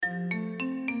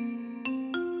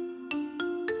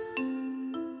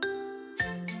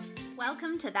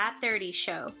Welcome to That 30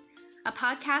 Show, a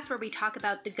podcast where we talk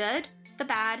about the good, the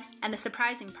bad, and the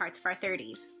surprising parts of our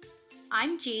 30s.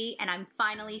 I'm G, and I'm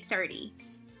finally 30.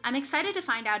 I'm excited to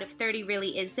find out if 30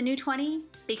 really is the new 20,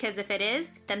 because if it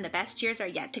is, then the best years are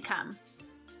yet to come.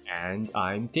 And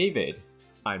I'm David.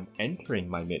 I'm entering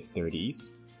my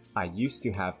mid-30s. I used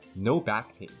to have no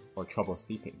back pain or trouble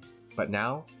sleeping, but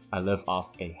now I live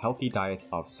off a healthy diet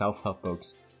of self-help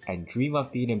books and dream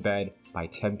of being in bed by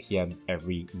 10 p.m.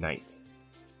 every night.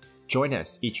 Join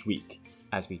us each week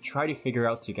as we try to figure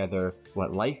out together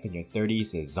what life in your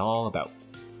 30s is all about.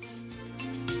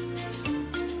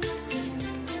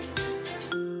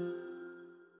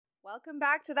 Welcome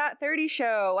back to That 30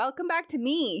 Show. Welcome back to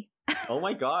me. Oh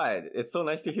my god, it's so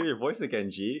nice to hear your voice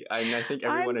again, G. And I think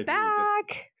everyone I'm agrees.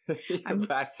 back. I'm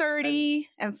back. 30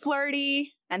 and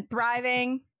flirty and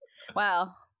thriving.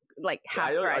 Well, like half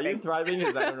thriving. Are you thriving?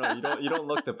 Because I don't know. You don't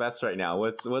look the best right now.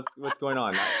 What's going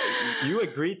on? You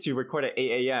agreed to record at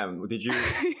 8 a.m. Did you?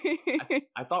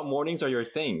 I thought mornings are your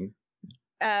thing.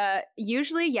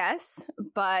 Usually yes,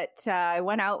 but I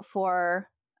went out for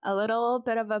a little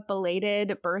bit of a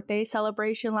belated birthday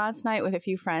celebration last night with a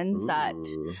few friends that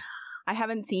I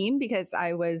haven't seen because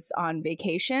I was on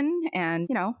vacation, and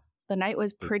the night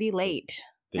was pretty late.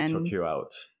 They took you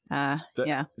out.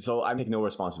 Yeah. So I take no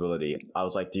responsibility. I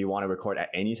was like, do you want to record at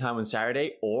any time on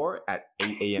Saturday or at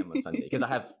 8 a.m. on Sunday? Because I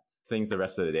have things the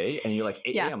rest of the day. And you're like,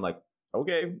 8 a.m. I'm like,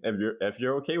 okay, if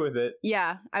you're okay with it.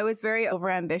 Yeah, I was very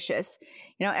overambitious.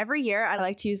 Every year I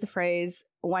like to use the phrase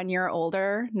 1 year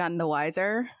older, none the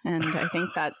wiser. And I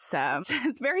think that's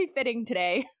it's very fitting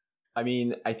today. I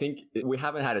mean, I think we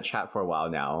haven't had a chat for a while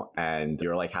now, and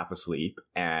you're like half asleep,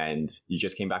 and you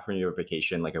just came back from your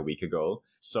vacation like a week ago.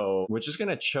 So we're just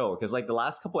gonna chill, because like the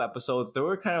last couple episodes, they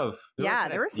were kind of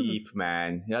deep,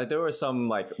 man. Yeah, there were some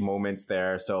like moments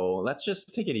there. So let's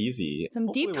just take it easy.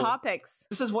 Some deep topics.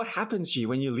 This is what happens, G,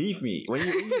 when you leave me. When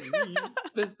you leave,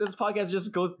 this podcast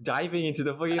just goes diving into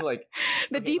the fucking like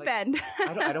the deep end.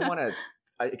 I don't want to.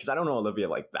 Because I don't know Olivia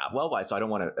like that well, so I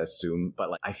don't want to assume, but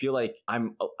like I feel like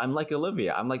I'm like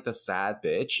Olivia. I'm like the sad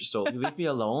bitch. So you leave me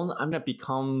alone, I'm gonna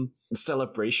become a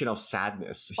celebration of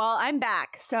sadness. Well, I'm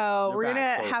back, so we're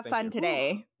gonna have fun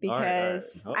today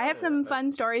because I have some fun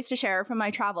stories to share from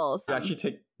my travels. Did you actually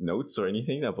take notes or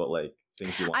anything about like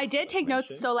things you want? I did take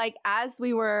notes. So like as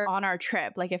we were on our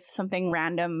trip, like if something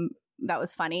random that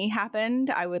was funny happened,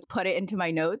 I would put it into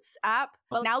my notes app.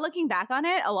 But now looking back on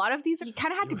it, a lot of these you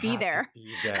kind of had to be there.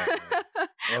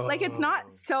 Like it's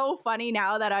not so funny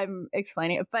now that I'm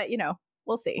explaining it, but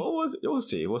we'll see. Well,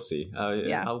 we'll see.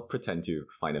 Yeah. I'll pretend to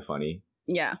find it funny.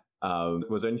 Yeah.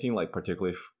 Was there anything like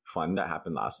particularly fun that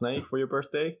happened last night for your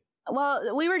birthday?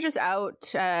 Well, we were just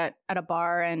out at a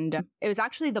bar, and it was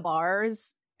actually the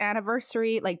bar's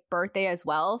anniversary, like birthday as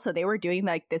well, so they were doing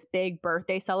like this big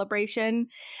birthday celebration,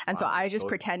 and so I just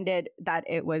pretended that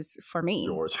it was for me.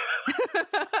 Yours.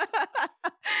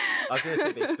 I was gonna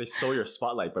say they stole your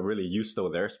spotlight, but really you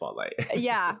stole their spotlight.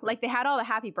 Yeah, like they had all the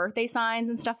happy birthday signs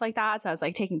and stuff like that, so I was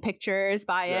like taking pictures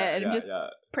by it and just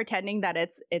pretending that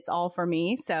it's all for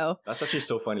me. So that's actually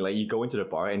so funny. Like you go into the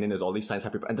bar and then there's all these signs,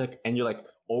 happy and you're like,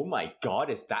 oh my god,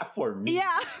 is that for me?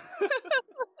 Yeah.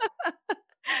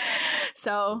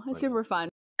 So it's super fun.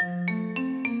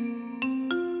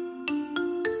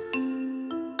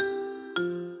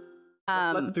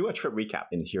 Let's do a trip recap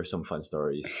and hear some fun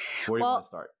stories. Where do you want to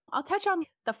start? I'll touch on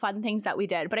the fun things that we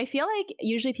did, but I feel like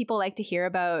usually people like to hear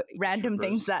about random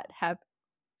things that have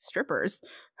strippers.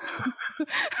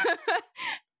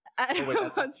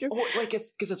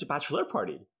 Because it's a bachelor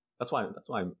party. That's why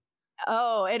I'm.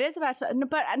 Oh, it is a bachelor.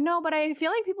 But I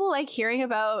feel like people like hearing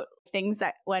about things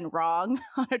that went wrong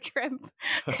on a trip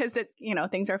because it's,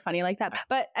 things are funny like that.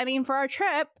 But I mean, for our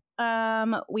trip,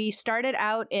 we started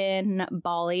out in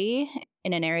Bali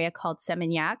in an area called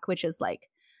Seminyak, which is like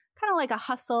kind of like a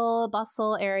hustle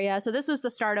bustle area. So this was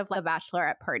the start of like a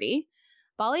bachelorette party.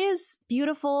 Bali is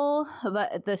beautiful,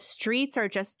 but the streets are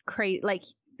just crazy. Like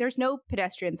there's no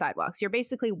pedestrian sidewalks. You're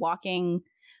basically walking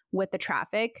with the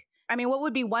traffic. I mean, what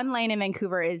would be one lane in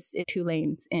Vancouver is 2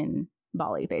 lanes in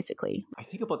Bali, basically. I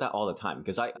think about that all the time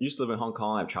because I used to live in Hong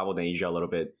Kong. I've traveled in Asia a little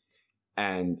bit.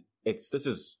 And this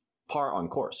is par on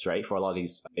course, right? For a lot of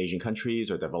these Asian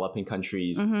countries or developing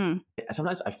countries. Mm-hmm.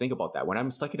 Sometimes I think about that when I'm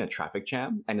stuck in a traffic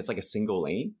jam and it's like a single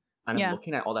lane and I'm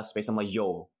looking at all that space. I'm like,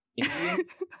 yo, Indians,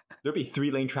 there'd be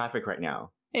 3-lane traffic right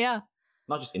now. Yeah.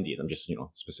 Not just Indians. I'm just,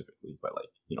 specifically, but like,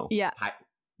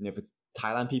 if it's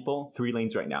Thailand people, 3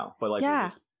 lanes right now. But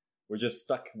like, we're just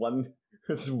stuck one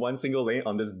single lane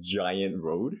on this giant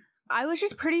road. I was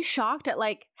just pretty shocked at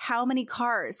like how many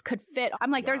cars could fit.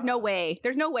 I'm like, there's no way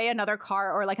another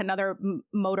car or like another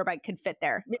motorbike could fit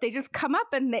there. They just come up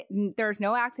and there's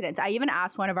no accidents. I even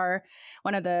asked one of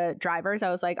the drivers,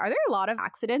 I was like, are there a lot of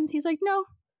accidents? He's like, no,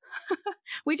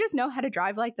 we just know how to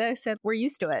drive like this and we're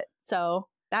used to it. So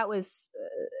that was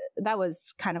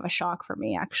kind of a shock for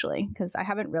me actually, because I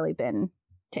haven't really been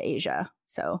to Asia.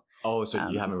 So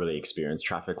you haven't really experienced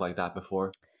traffic like that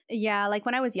before? Yeah, like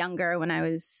when I was younger, when I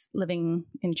was living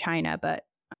in China, but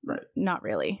not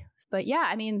really. But yeah,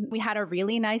 I mean, we had a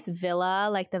really nice villa.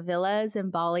 Like the villas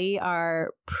in Bali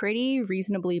are pretty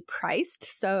reasonably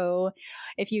priced. So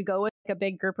if you go with a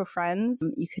big group of friends,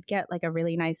 you could get like a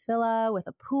really nice villa with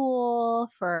a pool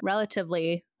for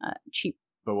relatively cheap.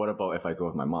 But what about if I go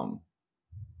with my mom?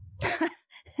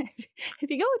 If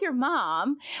you go with your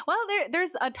mom, well,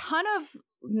 there's a ton of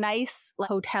nice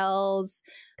hotels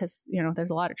because, you know, there's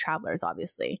a lot of travelers,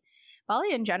 obviously.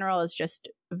 Bali in general is just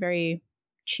a very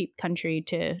cheap country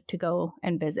to go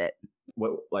and visit.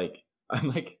 What, like, I'm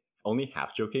like only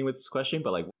half joking with this question,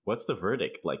 but like, what's the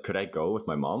verdict? Like, could I go with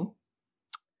my mom?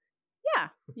 Yeah,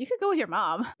 you could go with your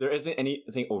mom. There isn't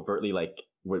anything overtly like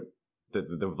with the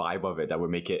vibe of it that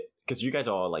would make it, because you guys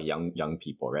are all like young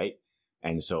people, right?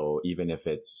 And so even if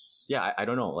it's, I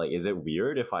don't know, like, is it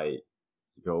weird if I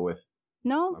go with?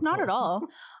 No, not at all.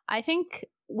 I think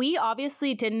we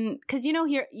obviously didn't, because you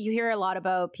hear a lot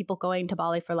about people going to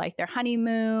Bali for like their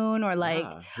honeymoon or like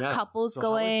couples so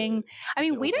going. I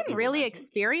mean, we didn't really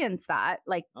experience that,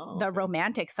 like the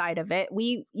romantic side of it.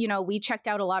 We checked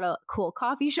out a lot of cool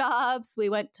coffee shops. We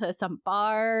went to some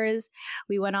bars.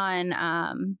 We went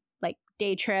on like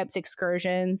day trips,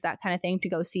 excursions, that kind of thing to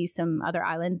go see some other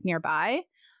islands nearby.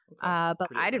 But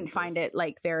I didn't find it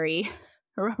like very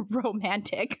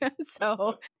romantic.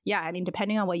 So yeah, I mean,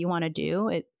 depending on what you want to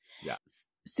do,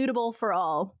 suitable for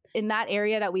all. In that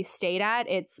area that we stayed at,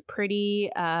 it's pretty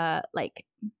like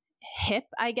hip,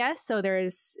 I guess. So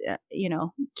there's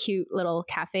cute little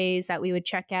cafes that we would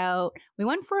check out. We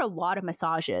went for a lot of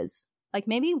massages, like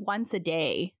maybe once a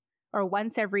day or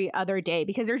once every other day,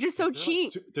 because they're just so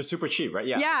cheap. They're super cheap, right?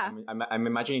 Yeah. I'm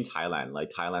imagining Thailand.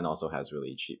 Like Thailand also has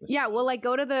really cheap massages. Yeah, we'll like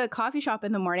go to the coffee shop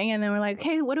in the morning and then we're like,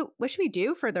 hey, what should we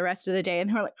do for the rest of the day?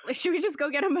 And we're like, should we just go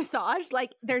get a massage?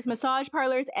 Like there's massage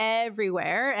parlors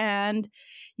everywhere and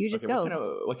you just go.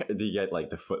 Do you get like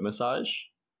the foot massage?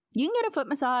 You can get a foot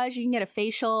massage. You can get a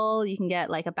facial. You can get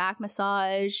like a back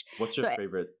massage. What's your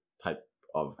favorite type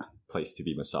of place to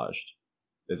be massaged?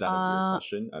 Is that a weird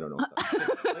question? I don't know.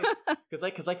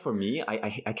 Because like for me,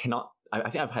 I cannot. I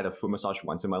think I've had a foot massage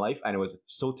once in my life, and it was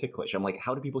so ticklish. I'm like,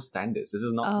 how do people stand this? This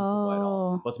is not comfortable at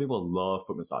all. Lots of people love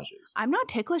foot massages. I'm not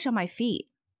ticklish on my feet.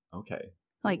 Okay.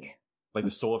 Like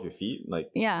the sole of your feet, like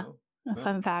yeah. A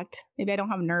fun fact. Maybe I don't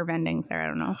have nerve endings there. I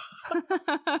don't know.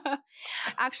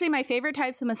 Actually, my favorite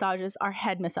types of massages are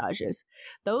head massages.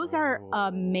 Those are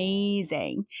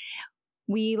amazing.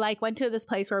 We went to this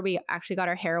place where we actually got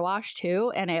our hair washed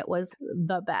too, and it was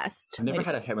the best. I've never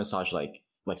had a head massage like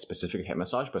specific head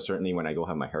massage, but certainly when I go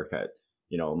have my haircut,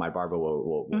 my barber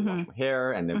will wash my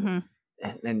hair, and then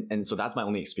and so that's my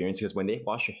only experience, because when they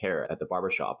wash your hair at the barber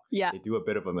shop, they do a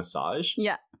bit of a massage,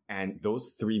 and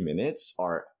those 3 minutes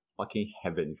are fucking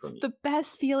heaven for me. The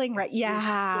best feeling, right?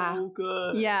 Yeah, so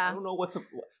good. Yeah, I don't know what's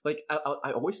like.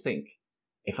 I always think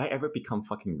if I ever become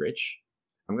fucking rich,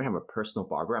 I'm going to have a personal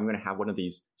barber. I'm going to have one of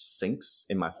these sinks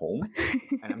in my home,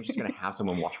 and I'm just going to have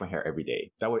someone wash my hair every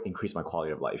day. That would increase my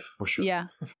quality of life for sure. Yeah.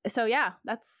 So yeah,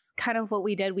 that's kind of what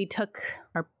we did. We took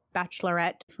our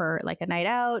bachelorette for like a night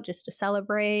out just to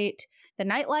celebrate. The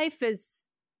nightlife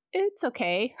it's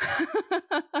okay.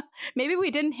 Maybe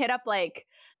we didn't hit up like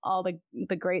all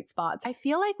the great spots. I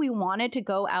feel like we wanted to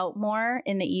go out more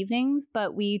in the evenings,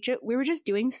 but we were just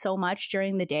doing so much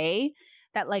during the day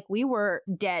that like we were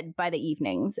dead by the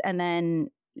evenings, and then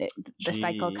the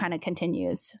cycle kind of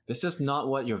continues. This is not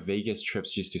what your Vegas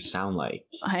trips used to sound like.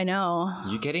 I know.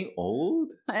 You getting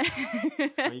old? Are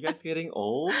you guys getting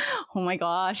old? Oh my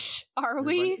gosh. Are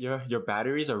we? Your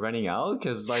batteries are running out?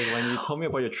 Because like when you told me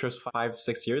about your trips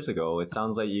 5-6 years ago, it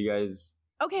sounds like you guys...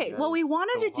 Okay, well, we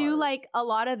wanted to do like a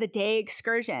lot of the day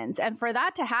excursions. And for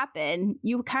that to happen,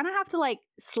 you kind of have to like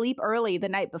sleep early the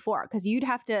night before, because you'd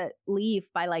have to leave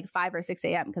by like 5 or 6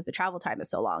 a.m. because the travel time is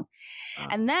so long.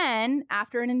 And then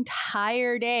after an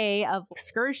entire day of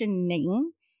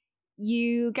excursioning,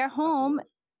 you get home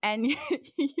and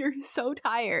you're so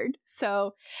tired.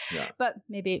 So, but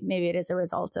maybe it is a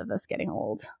result of us getting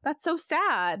old. That's so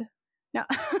sad. Now,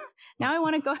 now I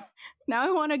want to go. Now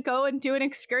I want to go and do an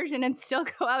excursion and still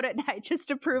go out at night just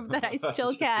to prove that I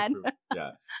still can.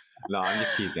 Yeah. No, I'm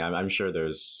just teasing. I'm sure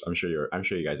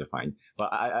you guys are fine. But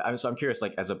I'm curious,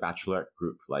 like as a bachelorette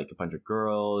group, like a bunch of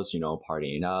girls,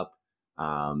 partying up.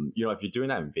 If you're doing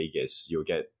that in Vegas, you'll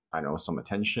get, I don't know, some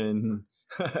attention,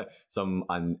 some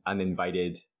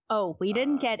uninvited. Oh, we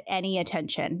didn't get any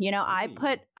attention. I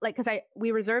put because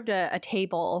we reserved a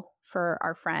table for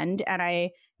our friend, and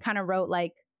I kind of wrote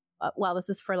like, well, this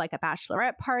is for like a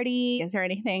bachelorette party. Is there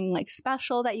anything like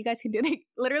special that you guys can do? They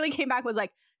literally came back was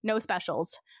like, no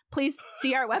specials. Please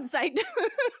see our website.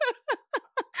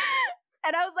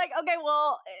 And I was like, okay,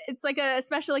 well, it's like a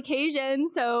special occasion.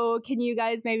 So can you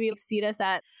guys maybe seat us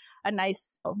at a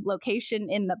nice location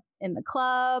in the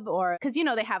club? Or because,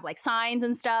 they have like signs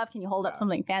and stuff. Can you hold up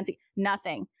something fancy?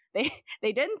 Nothing.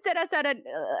 They didn't sit us at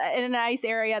in a nice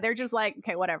area. They're just like,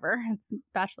 okay, whatever. It's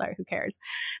bachelorette. Who cares?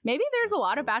 Maybe there's a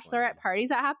lot of bachelorette parties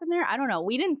that happen there. I don't know.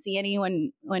 We didn't see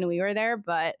anyone when we were there,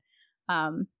 but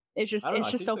it's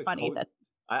just so funny that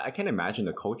I can imagine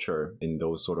the culture in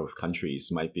those sort of countries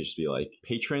might just be like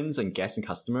patrons and guests and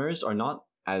customers are not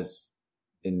as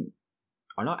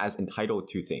entitled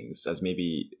to things as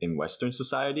maybe in Western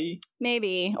society.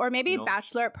 Maybe, or maybe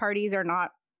bachelorette parties are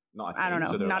not a thing. I don't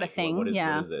know, so not like, a thing. What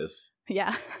is this?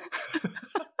 Yeah.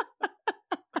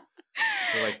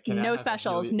 Like, no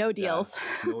specials, no deals.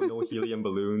 Yeah, no helium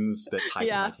balloons that tied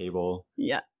to my table.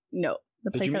 Yeah, no.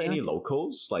 Did you meet any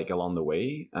locals like along the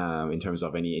way in terms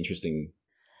of any interesting,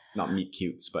 not meet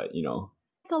cutes, but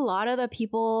A lot of the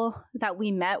people that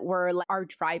we met were like our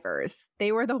drivers.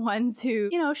 They were the ones who,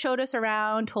 showed us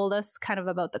around, told us kind of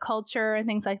about the culture and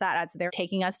things like that as they're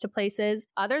taking us to places.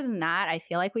 Other than that, I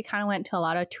feel like we kind of went to a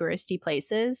lot of touristy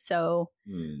places. So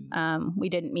we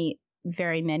didn't meet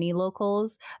very many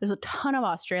locals. There's a ton of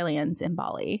Australians in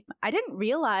Bali. I didn't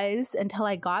realize until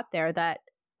I got there that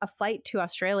a flight to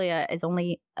Australia is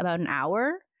only about an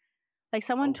hour. Like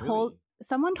someone told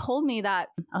me that.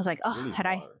 I was like, oh,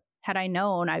 really had I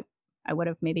known, I would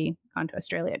have maybe gone to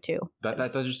Australia too. That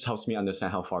just helps me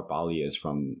understand how far Bali is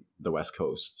from the West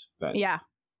Coast. Yeah.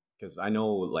 Because I know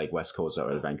like West Coast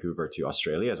or Vancouver to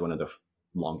Australia is one of the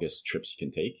longest trips you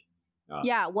can take.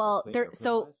 Yeah, well,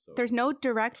 there's no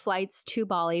direct flights to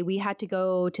Bali. We had to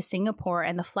go to Singapore,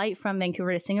 and the flight from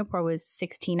Vancouver to Singapore was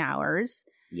 16 hours.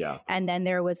 Yeah. And then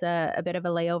there was a bit of a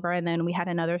layover, and then we had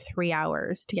another 3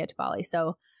 hours to get to Bali.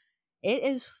 So it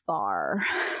is far.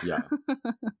 Yeah.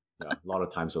 Yeah, a lot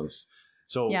of time zones.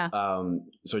 So,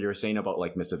 so you're saying about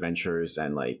like misadventures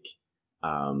and like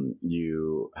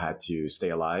you had to stay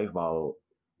alive while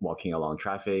walking along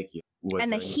traffic.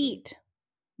 And the heat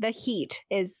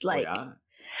is like... Oh,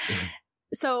 yeah?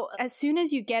 So as soon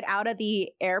as you get out of the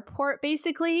airport,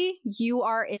 basically, you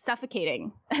are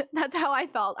suffocating. That's how I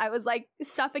felt. I was like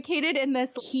suffocated in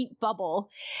this heat bubble,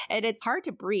 and it's hard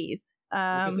to breathe.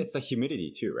 Because it's the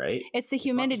humidity too, right? It's the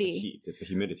humidity. It's not just the heat, it's the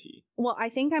humidity. Well, I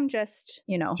think I'm just,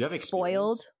 Do you have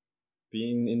spoiled.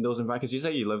 Being in those environments? Because you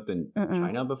said you lived in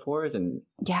China before.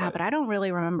 But I don't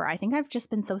really remember. I think I've just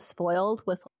been so spoiled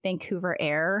with Vancouver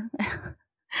air that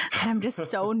I'm just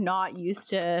so not used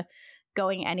to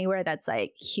going anywhere that's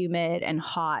like humid and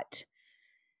hot.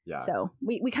 Yeah. So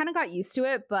we kind of got used to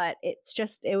it, but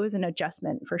it was an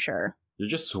adjustment for sure. You're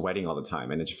just sweating all the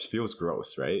time and it just feels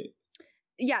gross, right?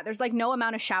 Yeah, there's like no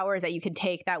amount of showers that you can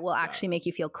take that will actually make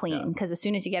you feel clean. Because as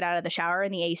soon as you get out of the shower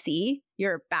in the AC,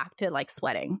 you're back to like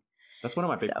sweating. That's one of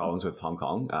my big problems with Hong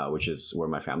Kong, which is where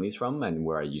my family's from and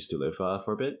where I used to live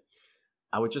for a bit.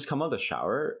 I would just come out of the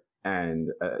shower and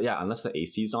unless the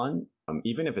AC's on,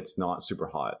 even if it's not super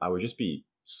hot, I would just be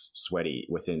sweaty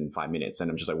within 5 minutes. And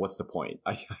I'm just like, what's the point?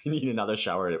 I need another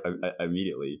shower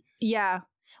immediately. Yeah.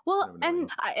 Well,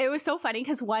 and it was so funny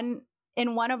because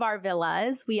in one of our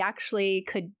villas, we actually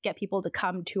could get people to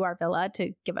come to our villa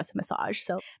to give us a massage.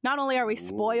 So not only are we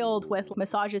spoiled with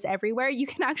massages everywhere, you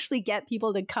can actually get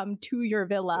people to come to your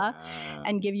villa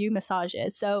and give you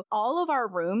massages. So all of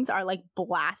our rooms are like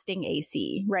blasting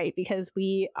AC, right? Because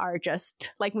we are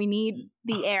just like, we need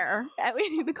the air and we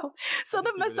need the cold. So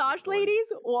the massage ladies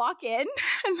walk in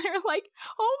and they're like,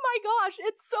 oh my gosh,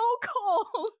 it's so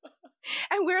cold.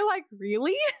 And we're like,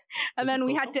 really? And then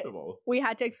we had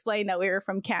to explain that we were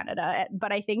from Canada,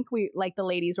 but I think the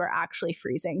ladies were actually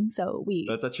freezing. So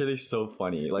that's actually so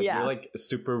funny. Like you're like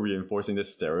super reinforcing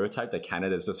this stereotype that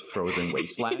Canada is this frozen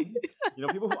wasteland.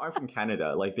 People who aren't from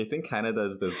Canada, like they think Canada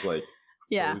is this like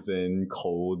frozen,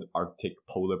 cold, Arctic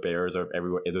polar bears are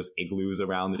everywhere. There's igloos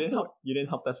around. You didn't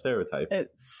help that stereotype.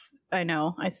 I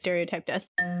know. I stereotyped us.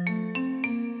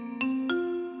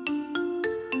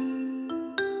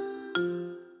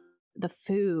 the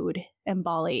food in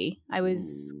Bali. I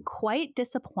was quite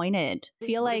disappointed. I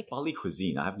feel what like is Bali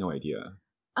cuisine? I have no idea.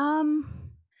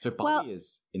 So Bali well,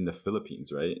 is in the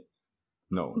Philippines, right?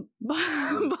 No.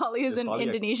 Bali is in Bali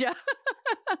Indonesia.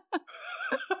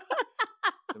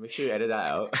 So make sure you edit that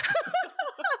out.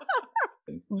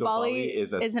 So Bali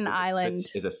is an island.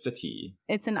 Is a city.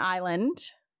 It's an island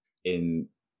in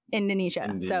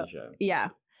Indonesia. So yeah.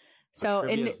 So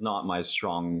trivia is not my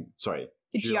strong. Sorry,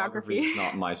 geography is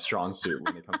not my strong suit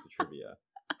when it comes to trivia.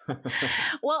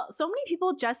 Well, so many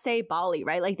people just say Bali,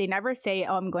 right? Like they never say,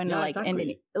 "Oh, I'm going to like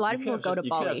Indonesia." A lot of people go to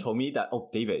Bali. You could have told me that. Oh,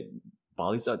 David,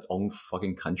 Bali's its own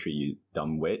fucking country. You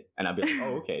dumb wit, and I'd be like,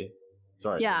 "Oh, okay."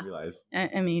 Sorry, I didn't realize.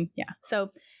 I mean, yeah.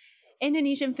 So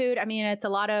Indonesian food. I mean, it's a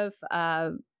lot of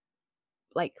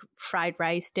like fried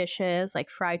rice dishes, like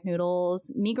fried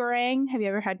noodles, mee goreng. Have you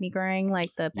ever had mee goreng?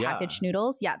 Like the packaged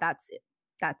noodles? Yeah, that's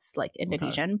like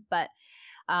Indonesian. Okay. But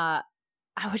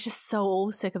I was just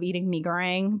so sick of eating mee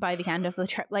goreng by the end of the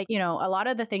trip. Like, you know, a lot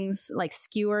of the things like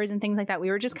skewers and things like that, we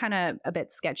were just kind of a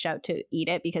bit sketched out to eat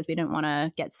it because we didn't want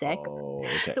to get sick. Oh,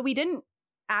 okay. So we didn't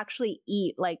actually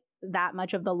eat like that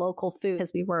much of the local food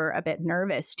because we were a bit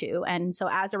nervous too. And so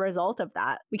as a result of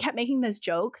that, we kept making this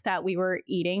joke that we were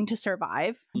eating to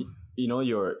survive. You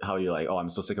know, how you're like, oh, I'm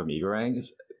so sick of mee goreng.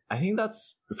 I think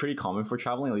that's pretty common for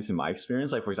traveling, at least in my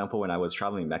experience. Like, for example, when I was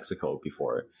traveling in Mexico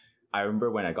before, I remember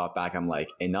when I got back, I'm like,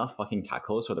 enough fucking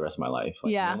tacos for the rest of my life.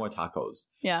 Like, no more tacos.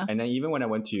 Yeah. And then even when I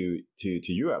went to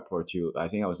Europe or I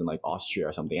think I was in like Austria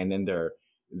or something, and then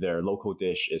their local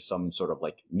dish is some sort of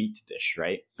like meat dish,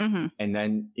 right? Mm-hmm. And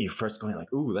then you first going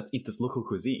like, ooh, let's eat this local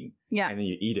cuisine. Yeah. And then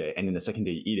you eat it. And then the second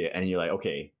day you eat it and you're like,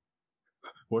 okay,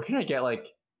 where can I get like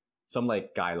some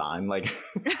like gailan? Like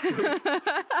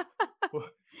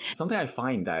something I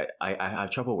find that I have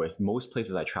trouble with most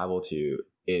places I travel to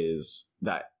is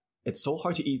that it's so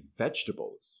hard to eat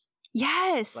vegetables.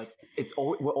 Yes. Like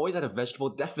we're always at a vegetable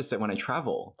deficit when I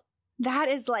travel. That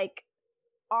is like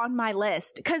on my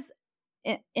list because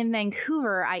in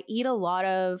Vancouver, I eat a lot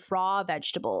of raw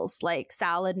vegetables, like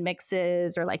salad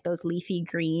mixes or like those leafy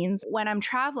greens. When I'm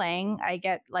traveling, I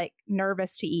get like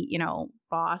nervous to eat, you know,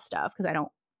 raw stuff because I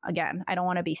don't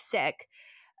want to be sick.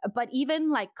 But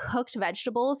even like cooked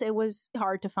vegetables, it was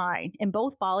hard to find in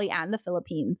both Bali and the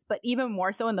Philippines, but even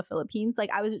more so in the Philippines.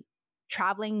 Like I was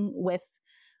traveling with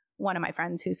one of my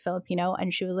friends who's Filipino,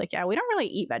 and she was like, yeah, we don't really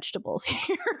eat vegetables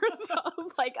here. So I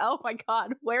was like, oh my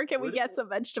God, where can we get some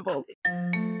vegetables?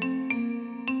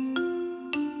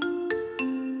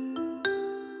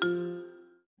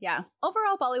 Yeah.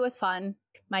 Overall, Bali was fun.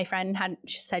 My friend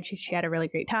said she had a really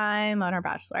great time on our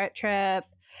bachelorette trip.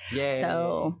 Yay.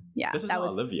 So yeah. This is not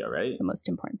Olivia, right? The most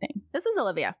important thing. This is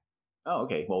Olivia. Oh,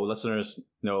 okay. Well, listeners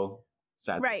know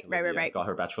sad. Right. Got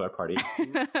her bachelorette party.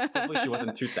 Hopefully she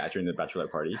wasn't too sad during the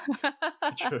bachelorette party.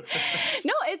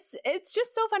 No, it's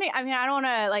just so funny. I mean, I don't want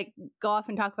to like go off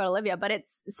and talk about Olivia, but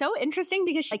it's so interesting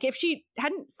because like if she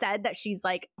hadn't said that she's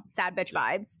like sad bitch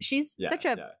vibes, she's such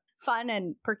a fun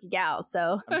and perky gal.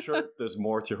 So I'm sure there's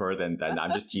more to her than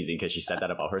I'm just teasing because she said that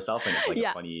about herself and it's like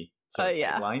a funny sort of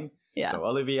tagline. Yeah. So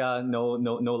Olivia, no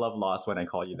love lost when I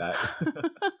call you that.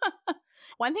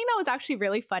 One thing that was actually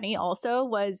really funny also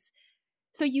was,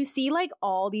 so you see like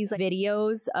all these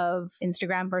videos of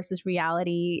Instagram versus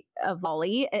reality of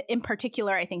Bali in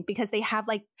particular, I think, because they have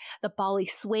like the Bali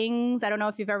swings. I don't know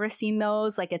if you've ever seen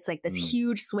those. Like it's like this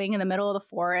huge swing in the middle of the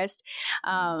forest,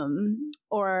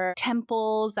 or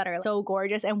temples that are so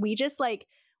gorgeous. And we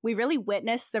really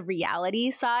witnessed the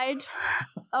reality side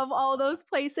of all those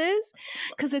places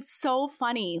because it's so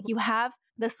funny. You have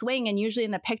the swing, and usually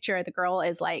in the picture, the girl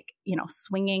is like, you know,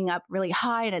 swinging up really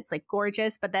high and it's like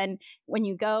gorgeous. But then when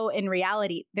you go in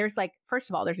reality, there's like, first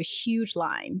of all, there's a huge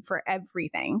line for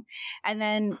everything. And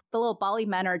then the little Bali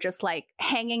men are just like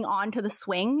hanging on to the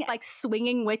swing, like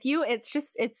swinging with you. It's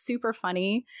super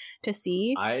funny to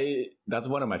see. That's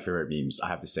one of my favorite memes, I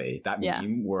have to say. That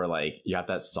meme where like you have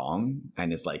that song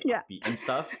and it's like upbeat and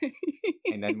stuff.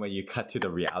 And then when you cut to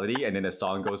the reality and then the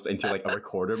song goes into like a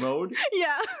recorder mode.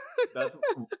 Yeah. That's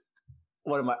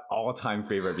one of my all-time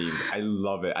favorite memes. I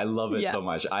love it. I love it so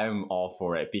much. I am all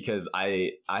for it because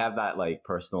I have that like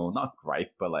personal, not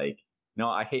gripe, but like, you know,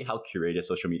 I hate how curated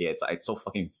social media is. It's so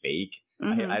fucking fake.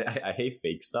 Mm-hmm. I hate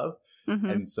fake stuff. Mm-hmm.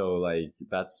 And so like,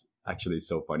 that's actually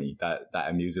so funny. That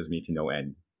amuses me to no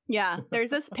end. Yeah,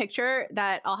 there's this picture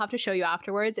that I'll have to show you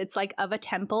afterwards. It's like of a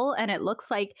temple and it looks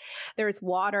like there's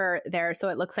water there. So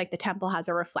it looks like the temple has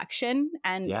a reflection.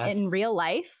 And in real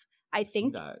life, I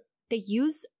think they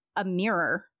use a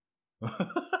mirror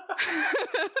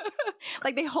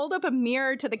Like they hold up a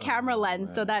mirror to the camera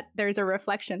lens so that there's a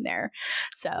reflection there.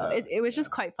 So it was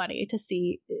just quite funny to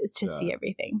see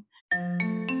everything.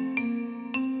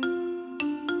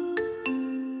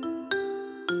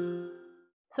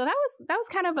 So that was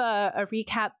kind of a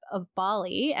recap of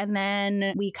Bali, and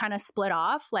then we kind of split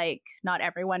off. Like not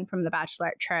everyone from the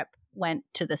bachelorette trip went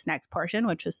to this next portion,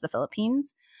 which was the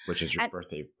Philippines, which is your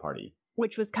birthday party.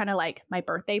 Which was kind of like my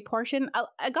birthday portion.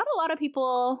 I got a lot of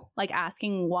people like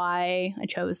asking why I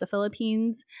chose the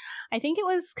Philippines. I think it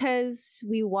was because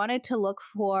we wanted to look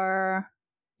for,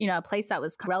 a place that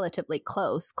was relatively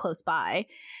close by,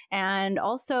 and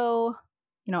also,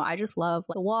 I just love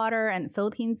the water, and the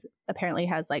Philippines apparently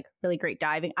has like really great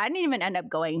diving. I didn't even end up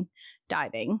going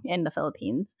diving in the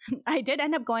Philippines. I did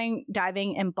end up going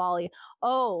diving in Bali.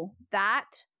 Oh, that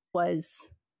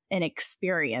was an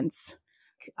experience.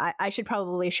 I should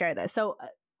probably share this. So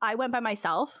I went by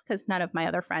myself because none of my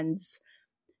other friends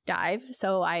dive.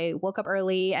 So I woke up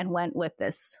early and went with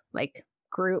this like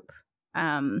group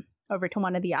over to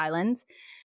one of the islands.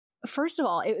 First of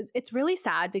all, it's really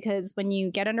sad because when you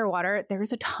get underwater,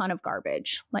 there's a ton of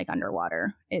garbage like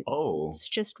underwater. It's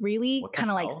just really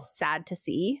kind of like sad to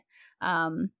see.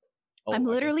 I'm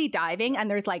literally diving and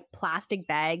there's like plastic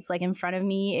bags like in front of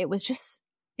me. It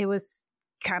was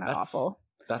kind of awful.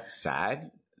 That's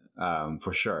sad.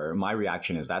 For sure. My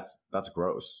reaction is that's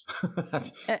gross.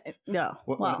 That's no.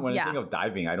 When I think of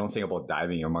diving, I don't think about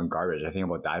diving among garbage. I think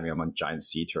about diving among giant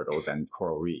sea turtles and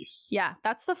coral reefs. Yeah,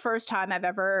 that's the first time I've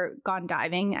ever gone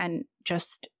diving, and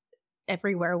just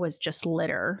everywhere was just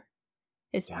litter.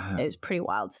 It's pretty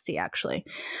wild to see, actually.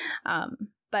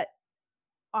 But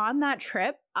on that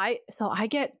trip, I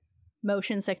get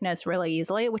motion sickness really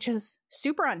easily, which is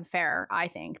super unfair, I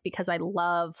think, because I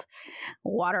love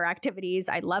water activities.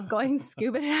 I love going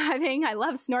scuba diving. I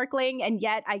love snorkeling, and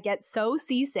yet I get so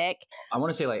seasick. I want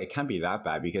to say like it can't be that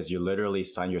bad because you literally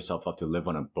sign yourself up to live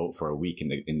on a boat for a week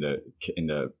in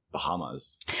the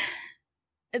Bahamas.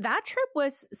 That trip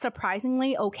was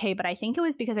surprisingly okay, but I think it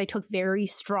was because I took very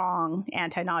strong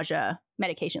anti-nausea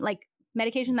medication, like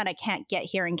medication that I can't get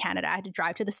here in Canada. I had to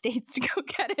drive to the States to go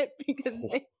get it because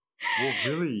Oh,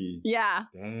 really? Yeah.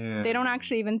 Damn. They don't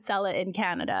actually even sell it in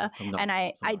Canada.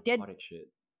 I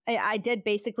did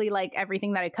basically like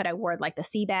everything that I could. I wore like the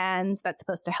sea bands that's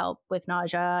supposed to help with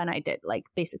nausea, and I did like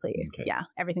basically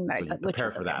everything that I could.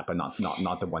 Prepare for that, but not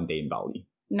the one day in Bali.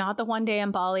 Not the one day in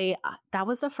Bali. That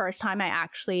was the first time I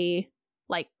actually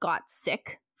like got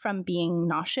sick from being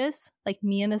nauseous. Like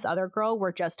me and this other girl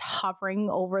were just hovering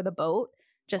over the boat,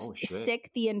 just sick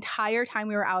the entire time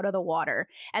we were out of the water.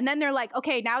 And then they're like,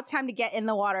 okay, now it's time to get in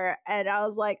the water. And I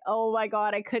was like, oh my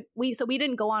God, we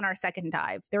didn't go on our second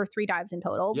dive. There were 3 dives in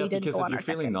total. Yeah, we didn't because go if on you're our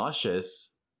feeling second.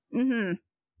 nauseous, Mm-hmm.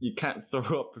 you can't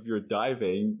throw up if you're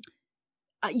diving.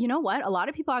 You know what? A lot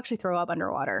of people actually throw up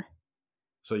underwater.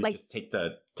 So you just take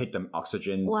the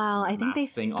oxygen. Well, I think they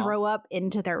throw off? up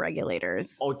into their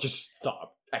regulators. Oh, just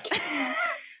stop. I can't.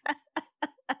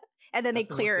 And then they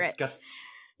clear it.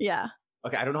 Yeah.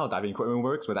 Okay, I don't know how diving equipment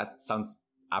works, but that sounds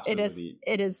absolutely.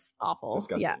 It is awful.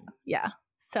 Disgusting. Yeah.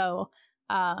 So.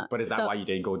 But is that why you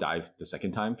didn't go dive the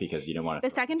second time? Because you didn't want to.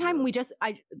 The second time,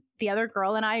 the other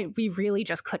girl and I, we really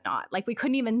just could not. Like, we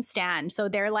couldn't even stand. So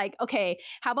they're like, okay,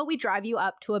 how about we drive you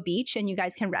up to a beach and you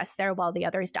guys can rest there while the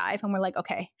others dive? And we're like,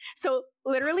 okay. So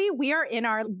literally, we are in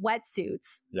our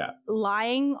wetsuits,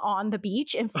 lying on the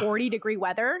beach in 40-degree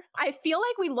weather. I feel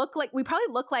like we probably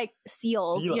look like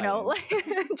seals, you know, like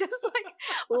just like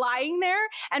lying there.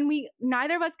 And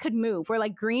neither of us could move. We're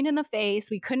like green in the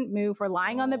face. We couldn't move. We're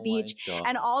lying on the beach.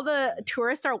 And all the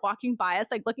tourists are walking by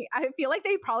us, like looking. I feel like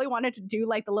they probably wanted to do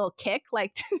like the little kick,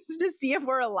 like to see if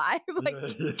we're alive. Like,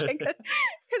 because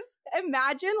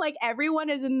imagine like everyone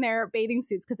is in their bathing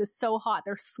suits because it's so hot.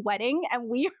 They're sweating, and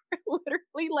we are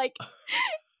literally like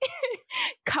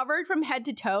covered from head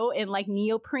to toe in like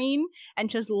neoprene and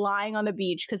just lying on the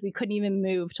beach because we couldn't even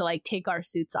move to like take our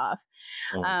suits off.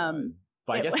 But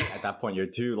I guess at that point you're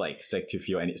too like sick to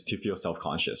feel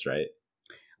self-conscious, right?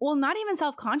 Well, not even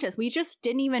self-conscious. We just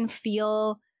didn't even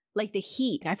feel like the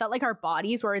heat. I felt like our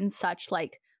bodies were in such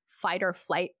like fight or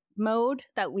flight mode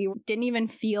that we didn't even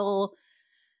feel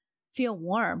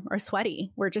warm or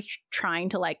sweaty. We're just trying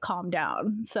to like calm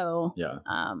down. So,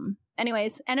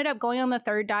 anyways, ended up going on the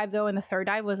third dive though. And the third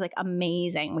dive was like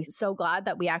amazing. We're so glad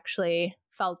that we actually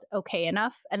felt okay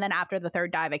enough. And then after the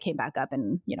third dive, I came back up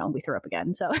and, we threw up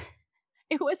again. So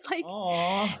it was like,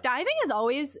 diving is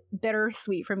always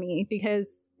bittersweet for me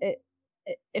because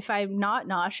if I'm not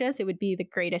nauseous, it would be the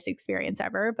greatest experience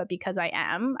ever. But because I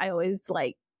am, I always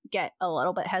like get a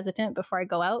little bit hesitant before I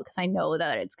go out because I know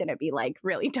that it's going to be like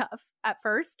really tough at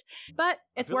first, but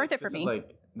it's worth it for me.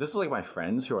 This is like my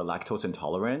friends who are lactose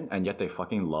intolerant and yet they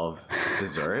fucking love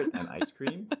dessert and ice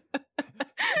cream.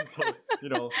 So, you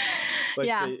know, like,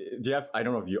 yeah. do you have, I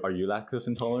don't know if are you lactose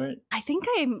intolerant? I think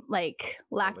I'm like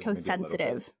lactose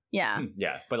sensitive. Yeah.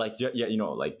 Yeah. But like, yeah, you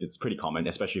know, like it's pretty common,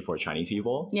 especially for Chinese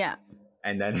people. Yeah.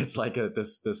 And then it's like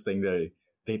this thing that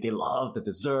they love the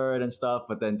dessert and stuff,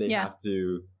 but then they have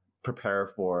to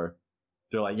prepare for,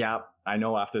 they're like, yeah, I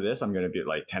know after this, I'm going to be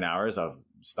like 10 hours of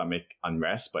stomach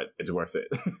unrest, but it's worth it.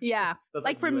 Yeah.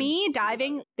 like for me,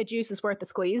 diving, the juice is worth the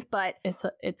squeeze, but it's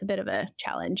a bit of a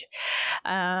challenge.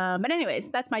 But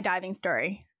anyways, that's my diving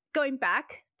story. Going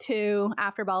back to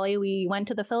after Bali, we went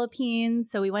to the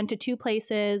Philippines. So we went to 2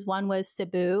 places. One was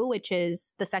Cebu, which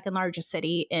is the second largest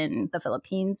city in the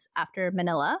Philippines after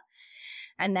Manila.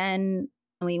 And then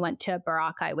we went to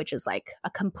Boracay, which is like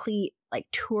a complete like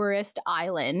tourist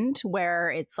island where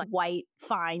it's like white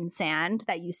fine sand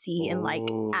that you see in like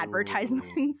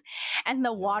advertisements. And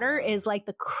the water is like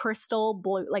the crystal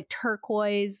blue, like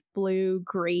turquoise blue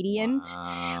gradient,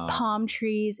 palm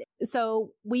trees.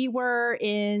 So we were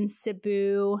in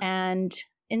Cebu, and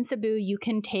in Cebu, you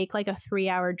can take like a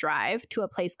 3-hour drive to a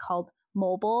place called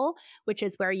Mobile, which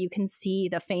is where you can see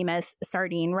the famous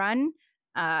sardine run.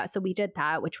 So we did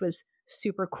that, which was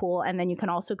super cool. And then you can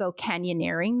also go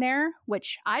canyoneering there,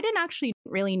 which I didn't actually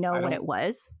really know what it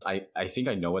was. I think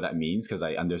I know what that means because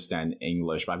I understand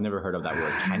English, but I've never heard of that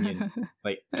word canyon,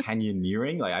 like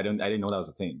canyoneering. Like I didn't know that was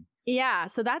a thing. Yeah,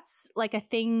 so that's like a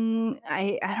thing.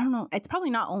 I don't know. It's probably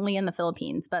not only in the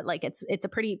Philippines, but like it's a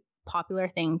pretty popular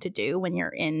thing to do when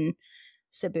you're in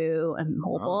Cebu and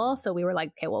Mobile. So we were like,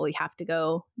 okay, well, we have to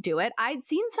go do it. I'd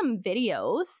seen some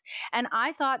videos and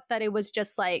I thought that it was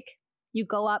just like you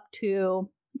go up to,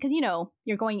 because, you know,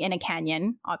 you're going in a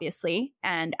canyon, obviously.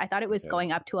 And I thought it was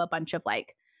going up to a bunch of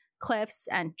like cliffs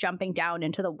and jumping down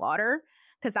into the water.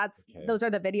 Because those are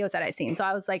the videos that I've seen. So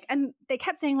I was like, and they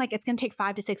kept saying like, it's going to take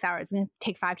 5 to 6 hours. It's going to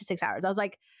take 5 to 6 hours. I was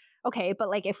like, okay, but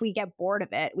like if we get bored of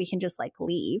it, we can just like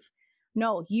leave.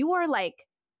 No, you are like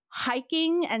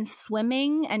hiking and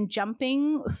swimming and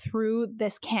jumping through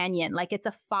this canyon. Like it's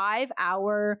a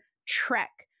 5-hour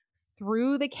trek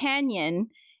through the canyon.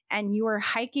 And you are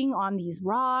hiking on these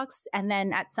rocks. And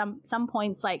then at some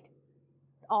points, like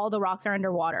all the rocks are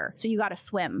underwater. So you got to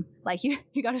swim. Like you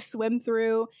got to swim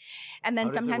through. And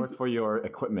then sometimes. How does it work for your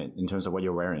equipment in terms of what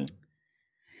you're wearing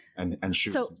and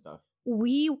shoes and stuff?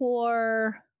 We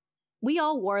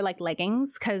all wore like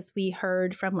leggings because we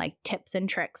heard from like tips and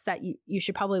tricks that you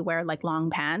should probably wear like long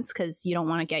pants because you don't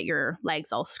want to get your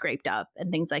legs all scraped up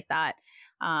and things like that.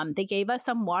 They gave us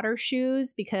some water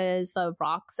shoes because the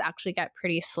rocks actually get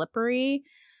pretty slippery.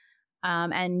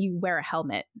 And you wear a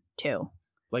helmet too.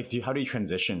 Like, how do you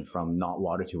transition from not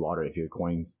water to water if you're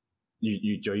going?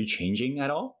 Are you changing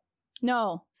at all?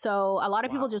 No. So a lot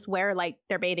of people just wear like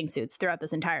their bathing suits throughout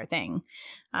this entire thing.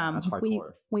 That's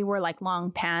hardcore. We wore like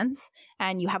long pants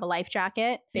and you have a life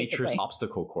jacket. Basically. Nature's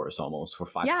obstacle course almost for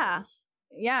 5 hours.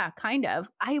 Yeah, kind of.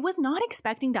 I was not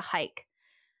expecting to hike.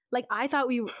 Like I thought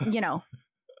we, you know,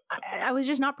 I was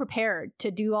just not prepared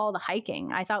to do all the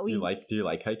hiking. I thought we. Do you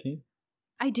like hiking?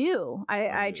 I do.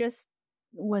 I just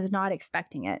was not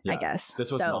expecting it, I guess.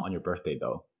 This was not on your birthday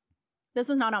though. This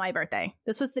was not on my birthday.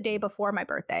 This was the day before my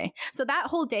birthday. So that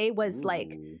whole day was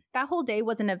that whole day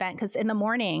was an event because in the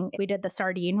morning we did the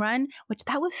sardine run, which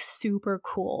that was super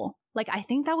cool. Like I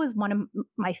think that was one of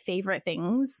my favorite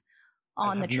things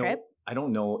on the trip. I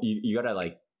don't know. You gotta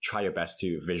like try your best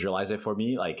to visualize it for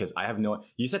me. Like, cause I have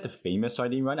you said the famous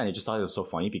sardine run and I just thought it was so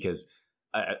funny because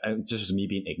just me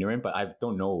being ignorant, but I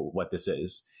don't know what this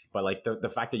is. But like the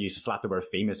fact that you slapped the word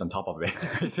famous on top of it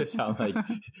makes it sound like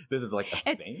this is like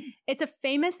a thing. It's a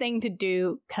famous thing to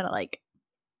do, kind of like,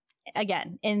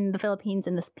 again, in the Philippines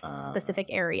in this specific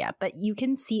area. But you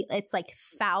can see it's like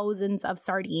thousands of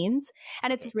sardines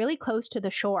and it's really close to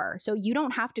the shore. So you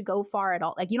don't have to go far at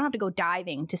all. Like you don't have to go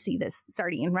diving to see this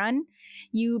sardine run.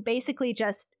 You basically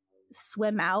just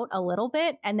swim out a little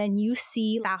bit and then you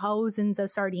see thousands of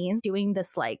sardines doing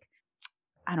this like,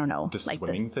 I don't know. The like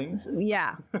swimming thing?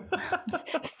 Yeah.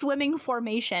 Swimming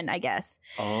formation, I guess.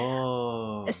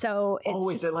 Oh. So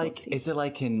it's is it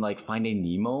like in like Finding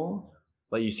Nemo?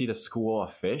 Like you see the school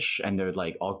of fish and they're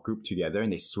like all grouped together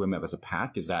and they swim up as a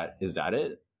pack? Is that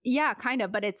it? Yeah, kind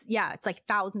of, but it's like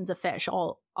thousands of fish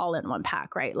all in one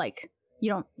pack, right? Like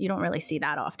you don't really see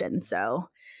that often. So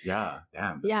yeah,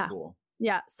 damn, that's cool.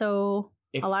 Yeah, so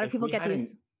a lot of people get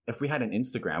these. If we had an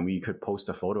Instagram, we could post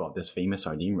a photo of this famous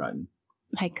sardine run.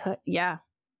 I could, yeah.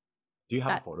 Do you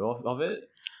have a photo of it?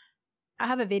 I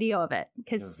have a video of it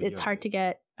because it's hard to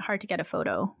get a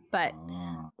photo. But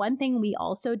one thing we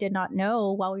also did not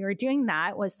know while we were doing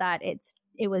that was that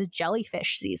it was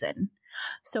jellyfish season.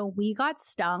 So we got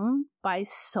stung by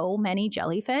so many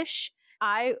jellyfish.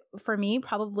 For me,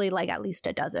 probably like at least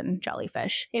a dozen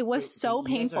jellyfish. It was so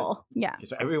painful. Yeah. Okay,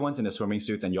 so everyone's in the swimming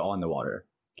suits and you're all in the water.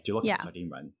 Do you look like a sardine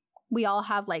run? We all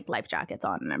have like life jackets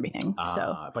on and everything.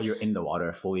 But you're in the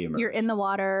water, fully immersed. You're in the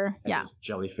water. And there's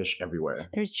jellyfish everywhere.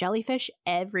 There's jellyfish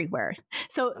everywhere.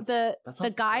 So the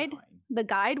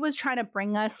guide was trying to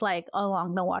bring us like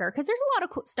along the water because there's a lot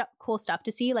of cool stuff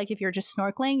to see. Like if you're just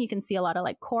snorkeling, you can see a lot of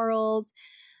like corals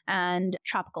and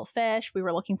tropical fish. We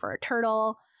were looking for a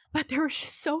turtle. But there were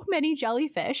so many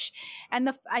jellyfish. And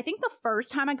I think the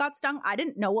first time I got stung, I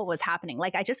didn't know what was happening.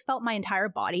 Like I just felt my entire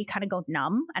body kind of go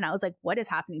numb. And I was like, what is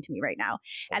happening to me right now?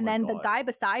 And then the guy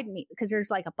beside me, because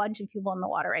there's like a bunch of people in the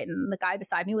water, right? And the guy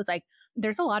beside me was like,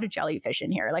 there's a lot of jellyfish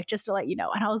in here, like just to let you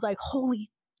know. And I was like, holy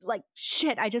like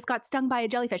shit, I just got stung by a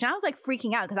jellyfish. And I was like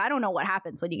freaking out because I don't know what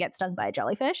happens when you get stung by a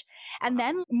jellyfish. And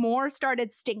then more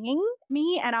started stinging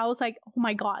me. And I was like, oh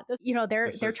my God,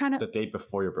 they're trying to. The day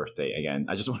before your birthday again.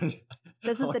 I just wanted.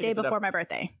 This is the day before my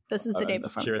birthday. This is the day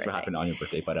before. I'm just curious what happened on your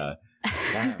birthday, but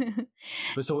yeah.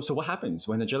 So what happens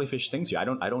when the jellyfish stings you? I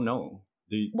don't know.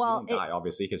 You don't die,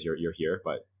 obviously, because you're here,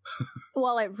 but...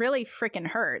 Well, it really freaking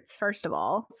hurts, first of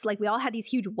all. It's like we all had these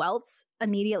huge welts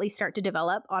immediately start to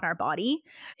develop on our body.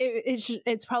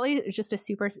 It's probably just a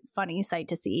super funny sight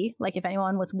to see. Like if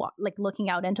anyone was like looking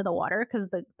out into the water,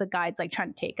 because the guide's like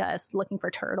trying to take us looking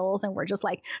for turtles, and we're just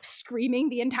like screaming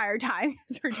the entire time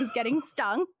because we're just getting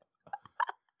stung.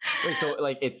 Wait, so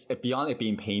like it's beyond it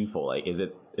being painful, like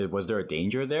was there a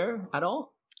danger there at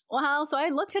all? Well, so I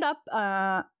looked it up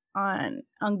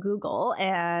on Google,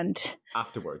 and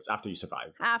after you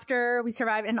survived, after we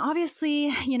survived, and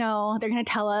obviously they're gonna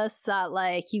tell us that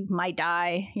like you might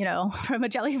die from a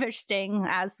jellyfish sting,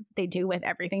 as they do with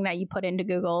everything that you put into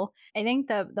Google. I think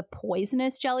the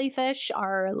poisonous jellyfish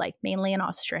are like mainly in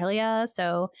Australia,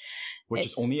 so which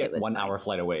is only a 1 hour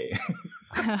flight away.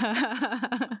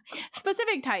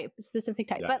 specific type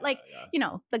but like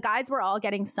the guides were all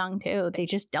getting stung too. They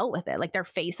just dealt with it, like their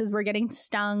faces were getting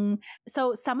stung.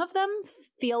 So some of them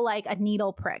feel like a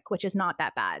needle prick, which is not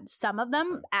that bad. Some of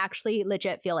them actually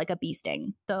legit feel like a bee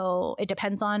sting. So it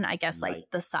depends on, I guess, like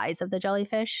the size of the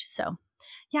jellyfish. So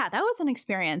yeah, that was an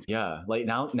experience. Yeah, like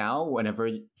now whenever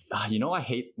I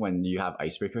hate when you have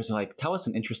icebreakers and like, tell us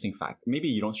an interesting fact. Maybe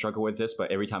you don't struggle with this, but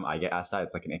every time I get asked that,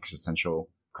 it's like an existential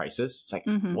crisis. It's like,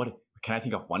 what can I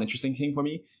think of one interesting thing for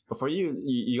me? But for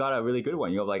you got a really good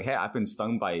one. You're like, hey, I've been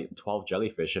stung by 12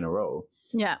 jellyfish in a row.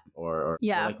 Yeah. Or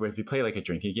like if you play like a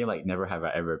drinking game, like never have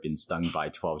I ever been stung by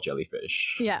 12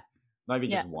 jellyfish. Yeah. Not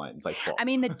even just one. It's like 12. I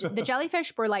mean, the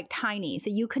jellyfish were like tiny, so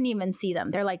you couldn't even see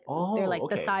them. They're like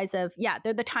the size of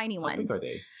they're the tiny ones. How big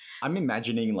are they? I'm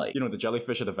imagining like the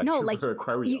jellyfish at the Vancouver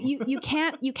aquarium. You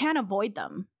can't avoid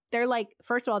them. They're like,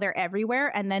 first of all, they're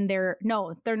everywhere, and then they're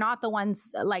not the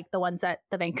ones like the ones at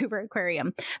the Vancouver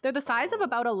aquarium. They're the size of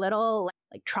about a little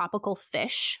like tropical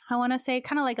fish, I want to say,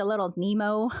 kind of like a little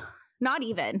Nemo. Not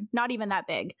even that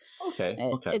big. Okay.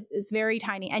 It's very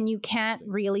tiny, and you can't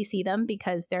really see them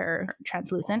because they're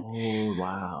translucent. Oh,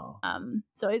 wow.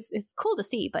 So it's cool to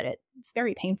see, but it's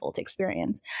very painful to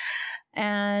experience.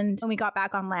 And when we got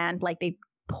back on land, like they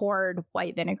poured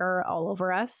white vinegar all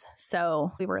over us.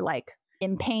 So we were like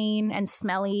in pain and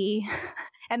smelly.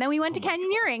 And then we went to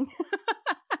canyoneering.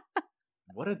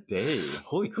 What a day.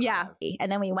 Holy crap. Yeah.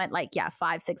 And then we went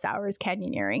 5-6 hours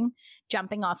canyoneering,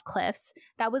 jumping off cliffs.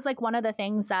 That was like one of the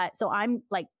things so I'm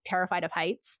like terrified of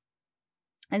heights.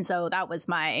 And so that was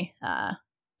my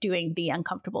doing the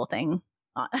uncomfortable thing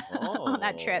on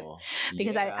that trip,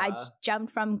 because I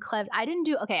jumped from cliffs. I didn't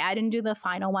do the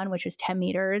final one, which was 10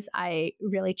 meters. I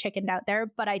really chickened out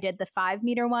there, but I did the 5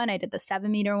 meter one. I did the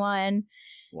 7 meter one.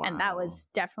 Wow. And that was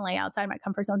definitely outside my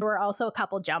comfort zone. There were also a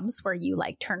couple jumps where you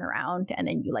like turn around and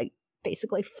then you like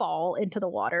basically fall into the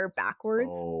water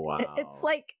backwards. Oh, wow. It's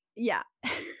like, yeah.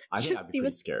 I think I'd be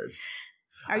pretty scared.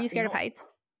 Are you scared of heights?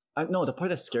 No, the part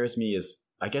that scares me is,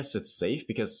 I guess it's safe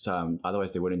because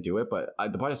otherwise they wouldn't do it. But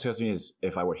the part that scares me is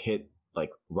if I would hit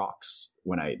like rocks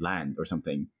when I land or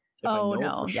something. If I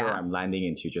know for sure I'm landing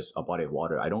into just a body of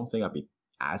water, I don't think I'd be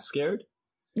as scared.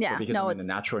 Yeah, because I'm in a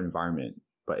natural environment.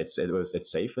 But it's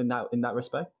safe in that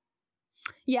respect.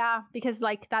 Yeah, because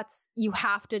like you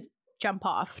have to jump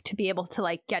off to be able to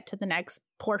like get to the next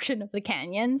portion of the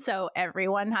canyon. So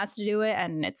everyone has to do it,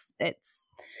 and it's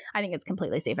I think it's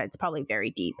completely safe. It's probably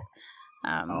very deep.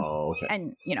 Okay.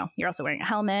 And you're also wearing a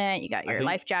helmet. You got your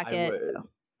life jacket.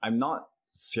 I'm not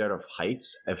scared of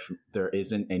heights if there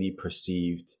isn't any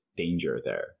perceived danger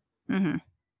there. Mm-hmm.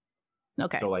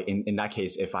 Okay. So like in that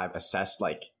case, if I've assessed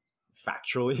like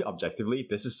factually, objectively,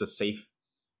 this is a safe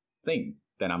thing,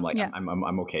 then I'm like,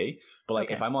 I'm okay. But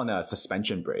like if I'm on a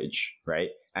suspension bridge, right?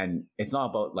 And it's not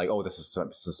about like, oh, this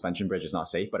suspension bridge is not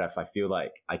safe. But if I feel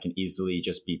like I can easily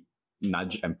just be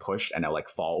nudged and pushed and I'll like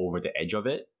fall over the edge of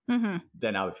it,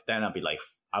 then I'll be like,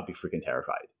 I'll be freaking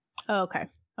terrified. Oh, okay.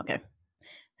 Okay.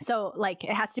 So like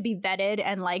it has to be vetted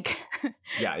and like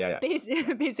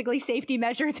basically safety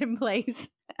measures in place.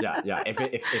 Yeah.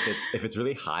 If it's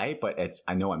really high, but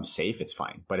I know I'm safe, it's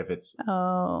fine. But if it's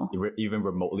even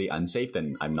remotely unsafe,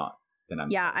 then I'm not.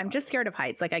 I'm just scared of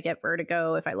heights. Like I get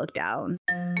vertigo if I look down.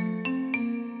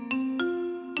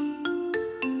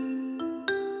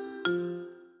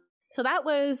 So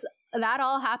that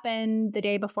all happened the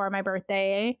day before my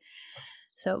birthday.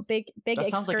 So big that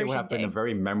excursion sounds like it would have day. been a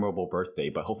very memorable birthday,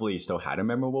 but hopefully you still had a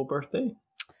memorable birthday.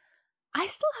 I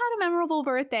still had a memorable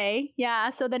birthday.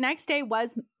 Yeah. So the next day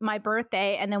was my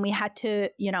birthday. And then we had to,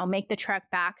 make the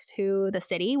trek back to the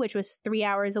city, which was 3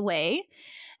 hours away.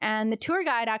 And the tour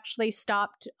guide actually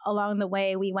stopped along the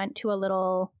way. We went to a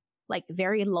little, like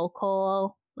very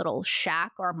local little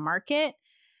shack or market.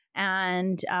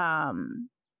 And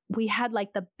we had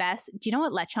like the best. Do you know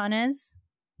what lechon is?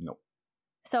 No.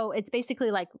 So it's basically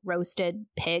like roasted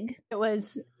pig. It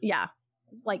was,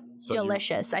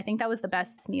 delicious. I think that was the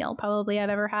best meal probably I've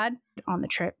ever had on the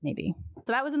trip, maybe.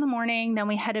 So that was in the morning. Then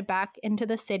we headed back into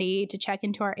the city to check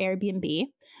into our Airbnb.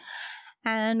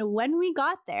 And when we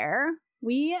got there,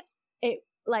 the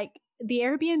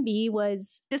Airbnb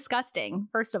was disgusting,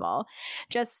 first of all.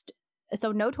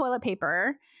 So no toilet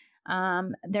paper.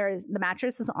 The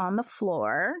mattress is on the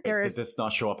floor. Did this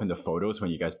not show up in the photos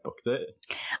when you guys booked it?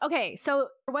 Okay, so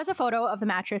there was a photo of the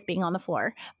mattress being on the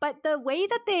floor, but the way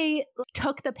that they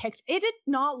took the picture, it did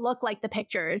not look like the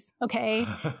pictures. Okay,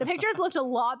 the pictures looked a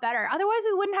lot better. Otherwise,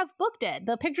 we wouldn't have booked it.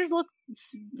 The pictures looked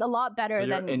a lot better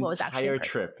than what was actually. Your entire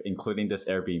trip, including this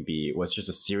Airbnb, was just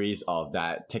a series of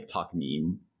that TikTok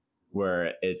meme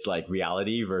where it's like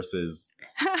reality versus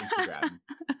Instagram.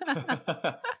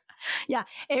 Yeah,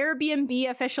 Airbnb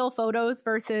official photos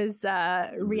versus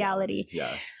reality.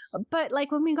 Yeah. But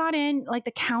like when we got in, like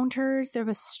the counters, there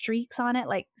was streaks on it,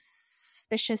 like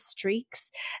suspicious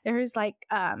streaks. There's like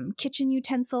kitchen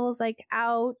utensils like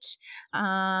out.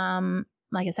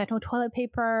 Like I said, no toilet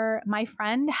paper. My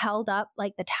friend held up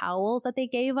like the towels that they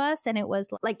gave us, and it was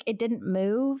like it didn't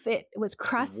move. It was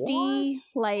crusty.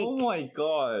 What? Like, oh my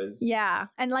god. Yeah,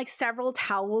 and like several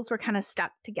towels were kind of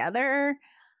stuck together.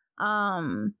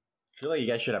 I feel like you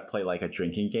guys should have played like a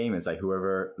drinking game. It's like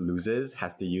whoever loses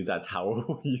has to use that towel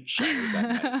when you shower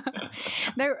that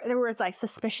night. There was like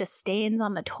suspicious stains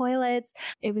on the toilets.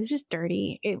 It was just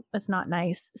dirty. It was not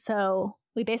nice. So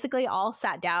we basically all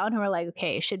sat down and were like,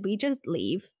 okay, should we just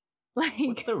leave?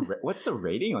 Like, what's the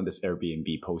rating on this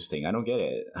Airbnb posting? I don't get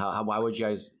it. Why would you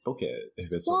guys book it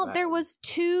if it's so bad? There was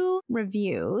 2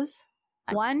 reviews.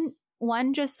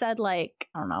 One just said like,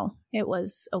 I don't know, it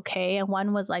was okay. And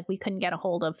one was like, we couldn't get a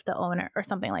hold of the owner or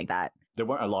something like that. There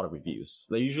weren't a lot of reviews.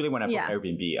 Like usually when I book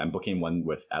Airbnb, I'm booking one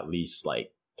with at least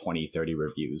like 20, 30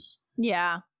 reviews.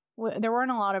 Yeah. There weren't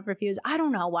a lot of reviews. I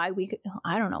don't know why we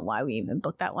even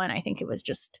booked that one. I think it was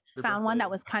just found one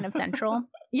that was kind of central.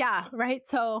 Yeah. Right.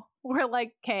 So we're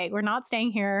like, okay, we're not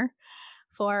staying here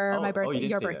for my birthday,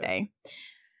 your birthday. That.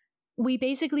 We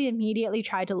basically immediately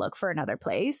tried to look for another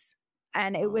place.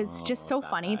 And it was just so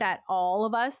funny that all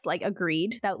of us like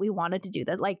agreed that we wanted to do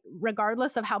that. Like,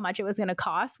 regardless of how much it was going to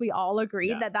cost, we all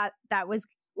agreed that was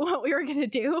what we were going to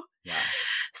do. Yeah.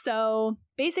 So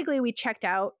basically we checked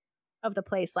out of the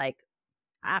place like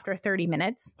after 30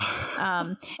 minutes.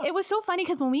 It was so funny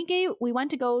because when we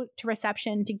went to go to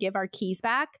reception to give our keys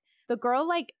back, the girl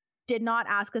like did not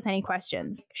ask us any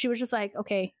questions. She was just like,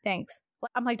 okay, thanks.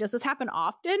 I'm like, does this happen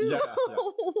often? Yeah.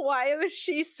 Why was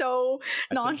she so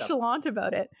nonchalant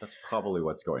about it? That's probably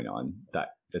what's going on.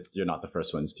 You're not the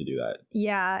first ones to do that.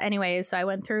 Yeah. Anyways, so I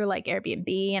went through like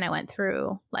Airbnb and I went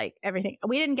through like everything.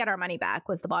 We didn't get our money back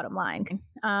was the bottom line.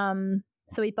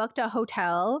 So we booked a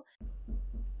hotel.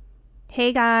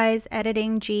 Hey guys,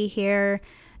 Editing G here.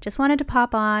 Just wanted to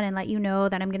pop on and let you know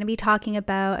that I'm going to be talking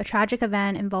about a tragic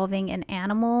event involving an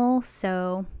animal.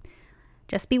 So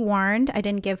just be warned. I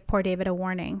didn't give poor David a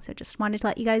warning. So just wanted to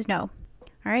let you guys know.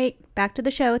 All right, back to the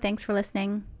show. Thanks for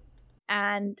listening.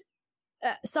 And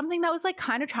something that was like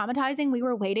kind of traumatizing. We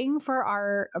were waiting for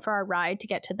our ride to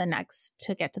get to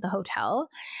the hotel,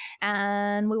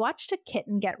 and we watched a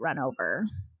kitten get run over.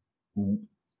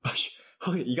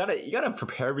 You gotta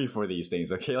prepare me for these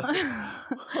things, okay? Like,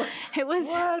 it was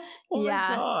what? Oh yeah,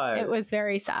 my God. It was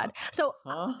very sad. So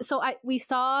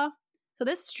So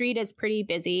this street is pretty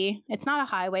busy. It's not a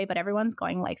highway, but everyone's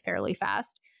going like fairly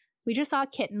fast. We just saw a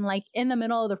kitten like in the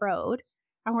middle of the road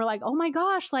and we're like, oh my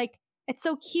gosh, like it's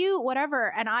so cute,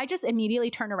 whatever. And I just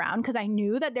immediately turned around because I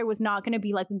knew that there was not going to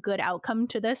be like a good outcome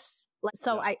to this.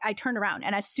 So I turned around,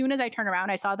 and as soon as I turned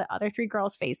around, I saw the other three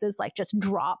girls' faces like just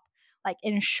drop like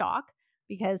in shock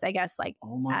because I guess like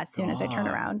as soon as I turned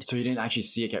around. So you didn't actually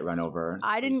see it get run over?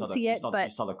 I didn't see it, but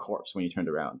you saw the corpse when you turned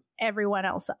around. Everyone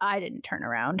else, I didn't turn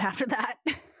around after that.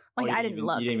 I didn't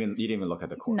look. You didn't even look at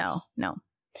the corpse? No.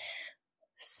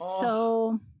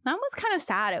 So that was kind of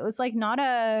sad. It was like not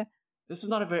a... This is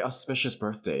not a very auspicious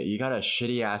birthday. You got a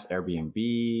shitty ass Airbnb.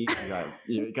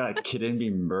 You got a kitten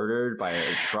being murdered by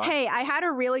a truck. Hey, I had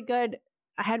really good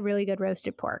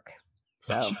roasted pork.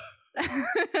 So,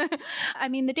 I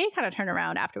mean, the day kind of turned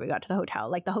around after we got to the hotel.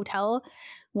 Like the hotel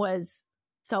was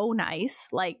so nice.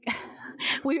 Like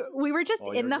we were just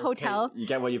in the hotel. You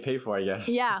get what you pay for, I guess.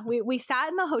 Yeah, we sat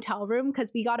in the hotel room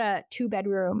because we got a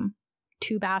 2-bedroom,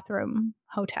 2-bathroom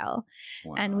hotel.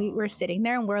 Wow. And we were sitting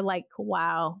there and we're like,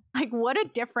 wow, like what a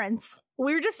difference.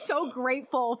 We were just so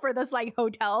grateful for this like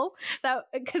hotel that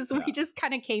because we just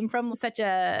kind of came from such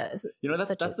a...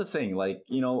 that's the thing. Like,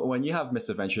 when you have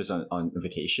misadventures on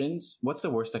vacations, what's the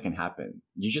worst that can happen?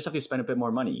 You just have to spend a bit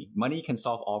more money. Money can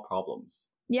solve all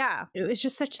problems. Yeah, it was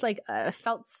just such like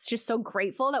felt just so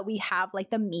grateful that we have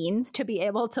like the means to be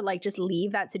able to like just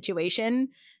leave that situation,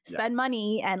 spend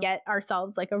money and get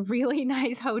ourselves like a really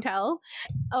nice hotel.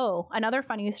 Oh, another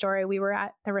funny story. We were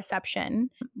at the reception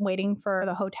waiting for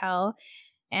the hotel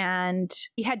and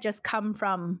we had just come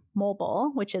from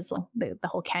Mobile, which is the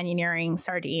whole canyoneering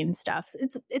sardine stuff.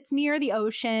 It's near the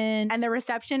ocean. And the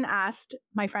reception asked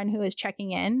my friend who was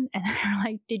checking in and they're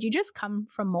like, did you just come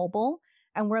from Mobile?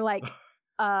 And we're like,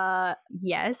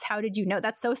 yes. How did you know?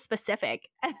 That's so specific.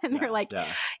 And then they're like,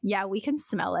 yeah, we can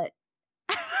smell it.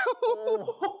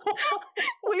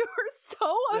 We were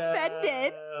so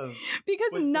offended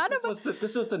because none of us.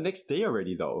 This was the next day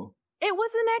already, though. It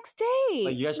was the next day.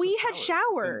 Like we had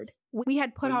showered. We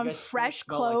had put on fresh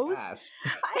clothes.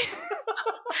 Like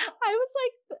I was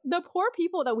like, the poor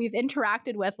people that we've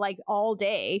interacted with like all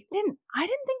day. I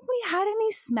didn't think we had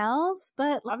any smells,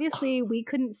 but obviously we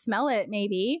couldn't smell it.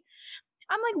 Maybe.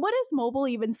 I'm like, what does Mobile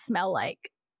even smell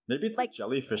like? Maybe it's like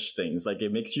jellyfish things. Like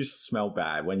it makes you smell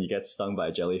bad when you get stung by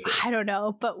a jellyfish. I don't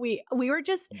know, but we were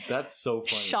just that's so funny.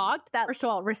 Shocked that first of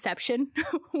all reception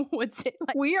would say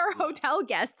like we are hotel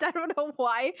guests. I don't know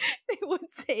why they would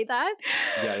say that.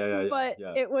 Yeah. But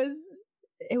it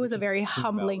was a very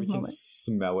humbling moment. We can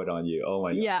smell it on you. Oh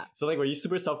my god. Yeah. So like, were you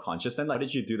super self-conscious then? Like, what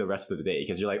did you do the rest of the day?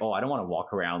 Because you're like, oh, I don't want to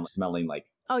walk around smelling like.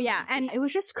 Oh yeah, and it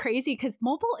was just crazy because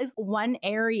Mobile is one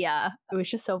area. It was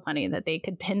just so funny that they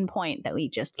could pinpoint that we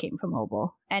just came from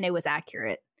Mobile, and it was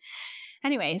accurate.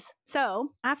 Anyways,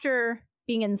 so after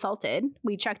being insulted,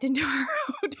 we checked into our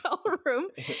hotel room.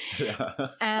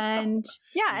 And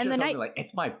and the night like,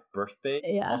 it's my birthday.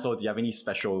 Yeah. Also, do you have any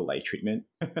special like treatment?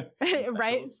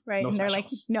 Right. No and they're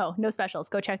specials. like, no specials.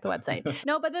 Go check the website.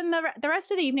 No, but then the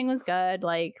rest of the evening was good.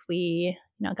 Like we,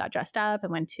 got dressed up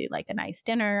and went to like a nice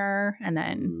dinner and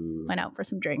then went out for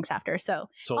some drinks after. So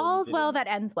all's well that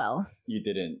ends well. You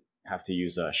didn't have to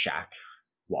use a shack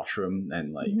washroom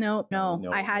and like no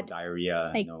I had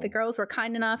diarrhea. Like the girls were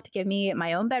kind enough to give me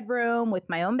my own bedroom with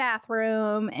my own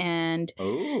bathroom and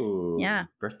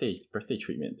birthday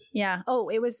treatment. Yeah. Oh,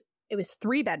 it was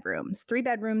 3 bedrooms,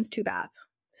 2 baths.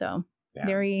 So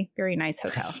very, very nice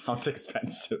hotel. Sounds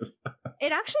expensive.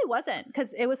 It actually wasn't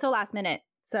because it was so last minute.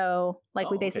 So like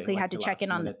we basically had to check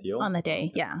in on the day.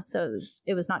 Okay. Yeah. So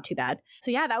it was not too bad. So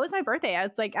yeah, that was my birthday. I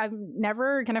was like, I'm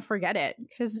never going to forget it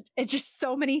because it just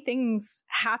so many things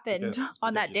happened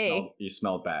on that day. You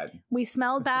smelled bad. We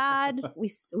smelled bad. we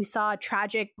saw a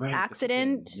tragic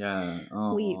accident. Yeah.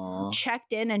 Aww. We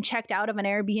checked in and checked out of an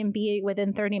Airbnb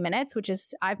within 30 minutes, which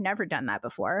is, I've never done that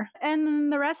before. And then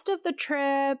the rest of the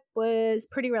trip was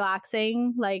pretty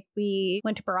relaxing. Like we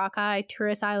went to Boracay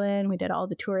tourist island. We did all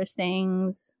the tourist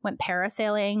things. Went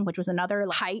parasailing, which was another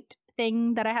height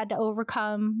thing that I had to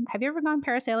overcome. Have you ever gone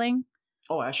parasailing?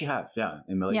 Oh, I actually have. Yeah.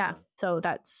 In Malaysia. Yeah. So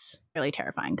that's really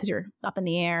terrifying because you're up in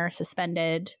the air,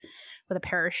 suspended with a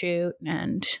parachute.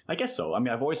 And I guess so. I mean,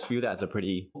 I've always viewed that as a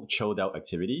pretty chilled out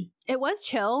activity. It was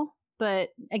chill, but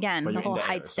again, the whole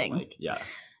heights thing. Like, yeah.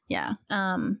 Yeah.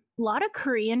 A lot of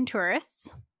Korean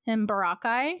tourists in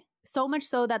Boracay. So much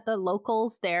so that the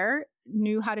locals there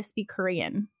knew how to speak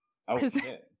Korean. Because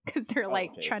they're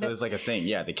trying to. So there's like a thing.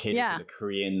 Yeah. They cater to the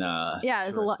Korean.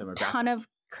 There's a ton of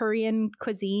Korean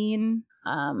cuisine.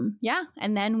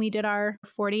 And then we did our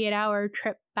 48-hour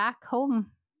trip back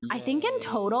home I think in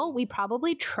total, Yay. we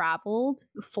probably traveled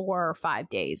 4 or 5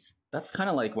 days. That's kind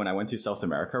of like when I went to South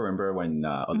America. Remember when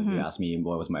Olivia asked me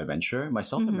what was my adventure? My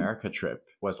South America trip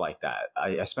was like that.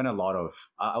 I spent a lot of,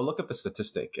 I'll look up the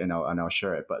statistic and I'll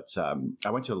share it. But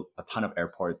I went to a ton of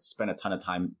airports, spent a ton of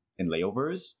time in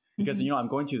layovers. Because, I'm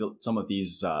going to some of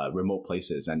these remote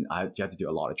places and you had to do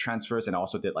a lot of transfers, and I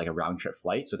also did like a round trip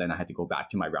flight. So then I had to go back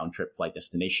to my round trip flight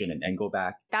destination and then go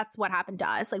back. That's what happened to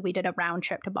us. Like we did a round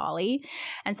trip to Bali.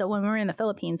 And so when we were in the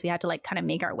Philippines, we had to like kind of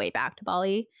make our way back to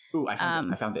Bali. Ooh, I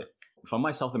found it. From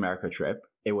my South America trip,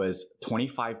 it was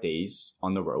 25 days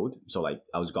on the road. So like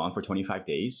I was gone for 25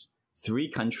 days, 3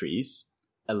 countries,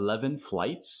 11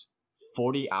 flights,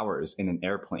 40 hours in an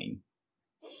airplane.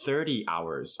 30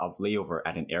 hours of layover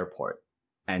at an airport,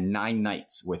 and 9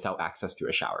 nights without access to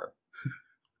a shower.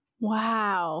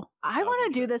 Wow. I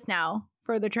want to do this now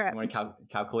for the trip. You want to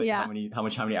calculate how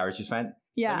many hours you spent?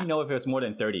 Yeah. Let me know if it was more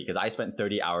than 30, because I spent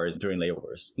 30 hours during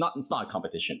layovers. It's not a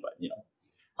competition, but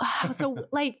Wow. So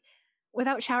like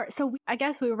without shower. So I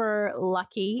guess we were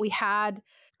lucky. We had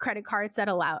credit cards that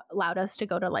allowed us to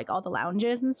go to like all the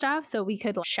lounges and stuff. So we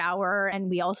could shower. And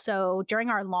we also, during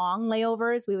our long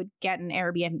layovers, we would get an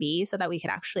Airbnb so that we could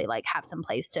actually like have some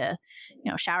place to,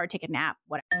 shower, take a nap,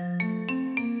 whatever.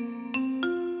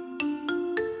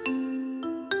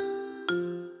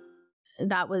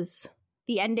 That was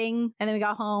the ending. And then we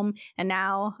got home and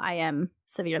now I am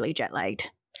severely jet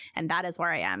lagged. And that is where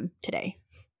I am today.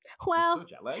 Well, so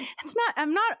jet lagged?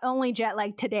 I'm not only jet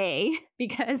lagged today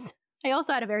because I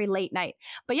also had a very late night.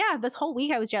 But yeah, this whole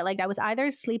week I was jet lagged. I was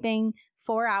either sleeping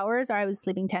 4 hours or I was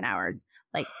sleeping 10 hours.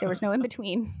 Like there was no in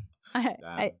between.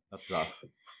 That's rough.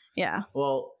 Yeah.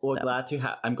 Well,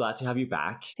 I'm glad to have you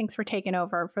back. Thanks for taking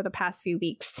over for the past few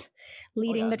weeks,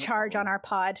 leading the charge on our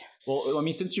pod. Well, I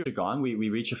mean, since you're gone, we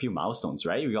reached a few milestones,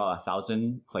 right? We got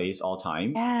 1,000 plays all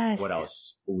time. Yes. What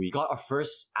else? We got our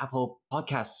first Apple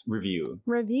podcast review.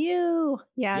 Yes.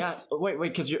 Yeah. Wait,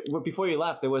 because before you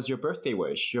left, there was your birthday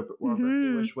wish. Your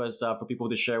birthday wish was for people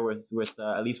to share with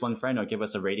at least one friend or give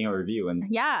us a rating or review. And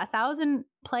yeah, 1,000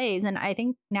 plays, and I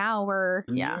think now we're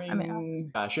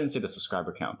I shouldn't say the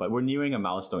subscriber count, but we're nearing a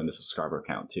milestone in the subscriber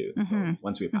count too. So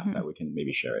once we pass that, we can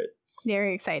maybe share it.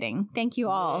 Very exciting. Thank you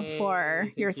all for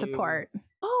your support.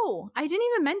 Oh, I didn't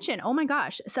even mention. Oh my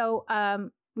gosh. So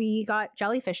we got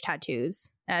jellyfish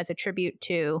tattoos as a tribute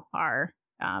to our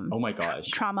oh my gosh,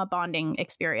 trauma bonding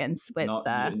experience with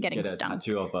getting get a stung.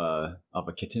 Tattoo of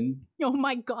a kitten. Oh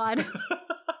my god.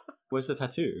 Where's the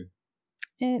tattoo?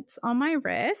 It's on my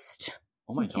wrist.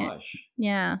 Oh my gosh.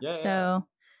 Yeah. So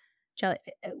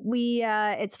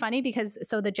it's funny because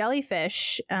the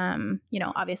jellyfish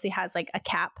obviously has like a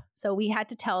cap, so we had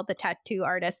to tell the tattoo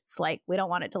artists like we don't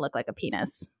want it to look like a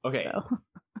penis. Okay. So.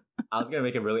 I was gonna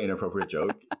make a really inappropriate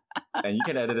joke, and you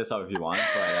can edit this out if you want,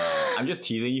 but I'm just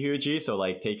teasing you here, G. So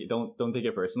like, don't take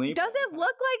it personally. Does it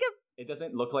look like a? It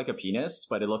doesn't look like a penis,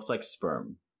 but it looks like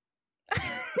sperm.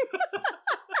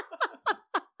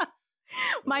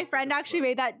 My friend actually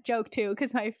made that joke too,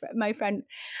 because my friend,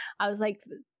 I was like,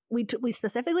 we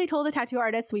specifically told the tattoo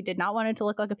artist we did not want it to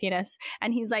look like a penis,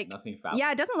 and he's like, nothing foul.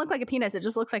 Yeah, it doesn't look like a penis, it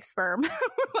just looks like sperm.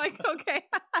 Like, okay.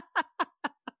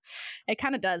 It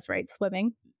kind of does, right?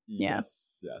 Swimming.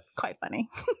 Yes. Quite funny.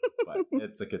 But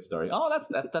it's a good story. Oh,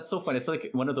 that's so fun. It's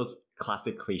like one of those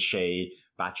classic cliche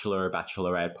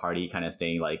bachelorette party kind of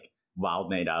thing, like wild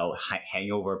night out,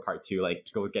 hangover part 2, like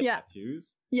go get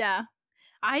tattoos. Yeah.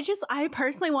 I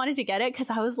personally wanted to get it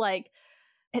because I was like,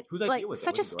 whose idea was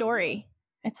such a story.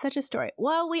 It's such a story.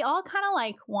 Well, we all kind of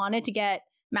like wanted to get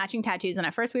matching tattoos, and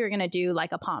at first we were going to do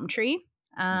like a palm tree,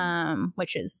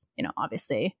 which is,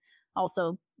 obviously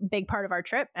also big part of our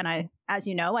trip. And I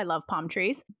love palm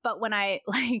trees. But when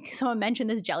someone mentioned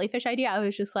this jellyfish idea, I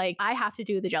was just like, I have to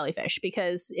do the jellyfish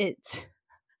because it's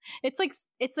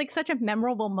like such a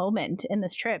memorable moment in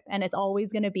this trip, and it's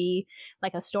always going to be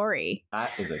like a story.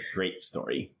 That is a great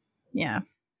story. Yeah.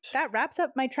 That wraps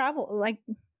up my travel.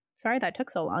 Sorry that took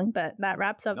so long, but that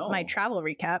wraps up my travel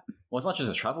recap. Well, it's not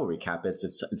just a travel recap.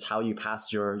 It's how you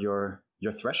passed your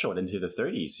threshold into the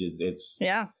 30s. It's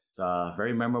a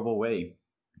very memorable way.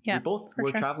 Yeah, we both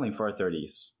were traveling for our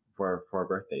 30s for our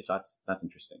birthday, so that's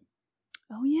interesting.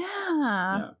 Oh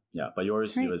yeah. Yeah. But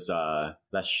yours was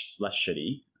less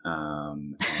shitty.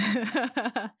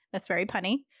 That's very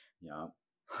punny. Yeah.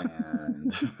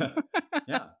 And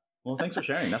yeah. Well, thanks for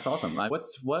sharing. That's awesome.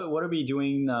 What are we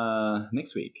doing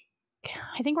next week?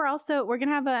 I think we're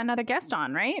gonna have another guest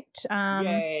on, right?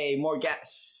 Yay, more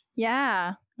guests.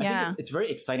 Yeah. I think it's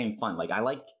very exciting and fun. Like I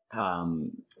like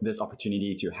this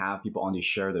opportunity to have people on to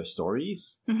share their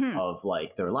stories of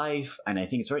like their life, and I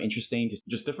think it's very interesting.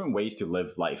 Just different ways to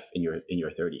live life in your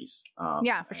 30s.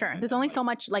 Yeah, for sure. There's only so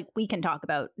much like we can talk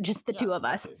about, just the two of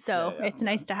us. So it's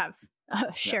nice to have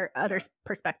share others'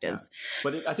 perspectives.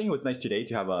 Yeah. But I think it was nice today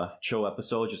to have a chill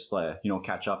episode, just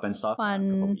catch up and stuff.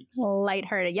 Fun,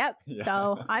 lighthearted. Yep. Yeah.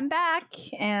 So I'm back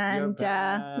and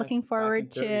looking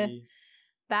forward to.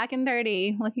 Back in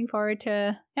 30. Looking forward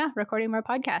to recording more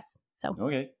podcasts. So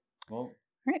okay, well, all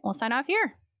right, we'll sign off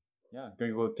here. Yeah,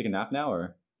 going to go take a nap now,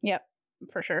 or yep,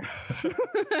 for sure.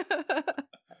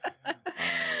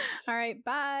 All right,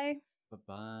 bye.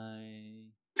 Bye.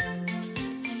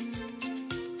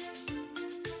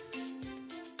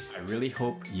 I really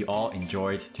hope you all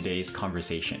enjoyed today's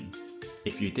conversation.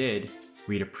 If you did,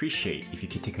 we'd appreciate if you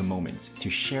could take a moment to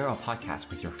share our podcast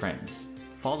with your friends.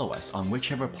 Follow us on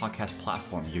whichever podcast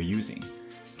platform you're using.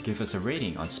 Give us a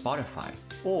rating on Spotify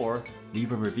or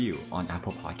leave a review on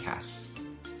Apple Podcasts.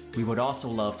 We would also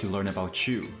love to learn about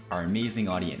you, our amazing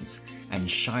audience, and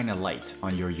shine a light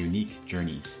on your unique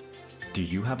journeys. Do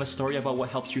you have a story about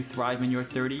what helps you thrive in your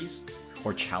 30s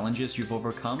or challenges you've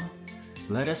overcome?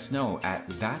 Let us know at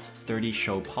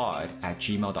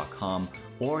that30showpod@gmail.com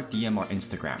or DM our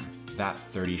Instagram,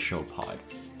 that30showpod.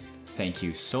 Thank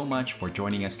you so much for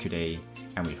joining us today,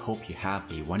 and we hope you have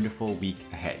a wonderful week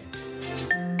ahead.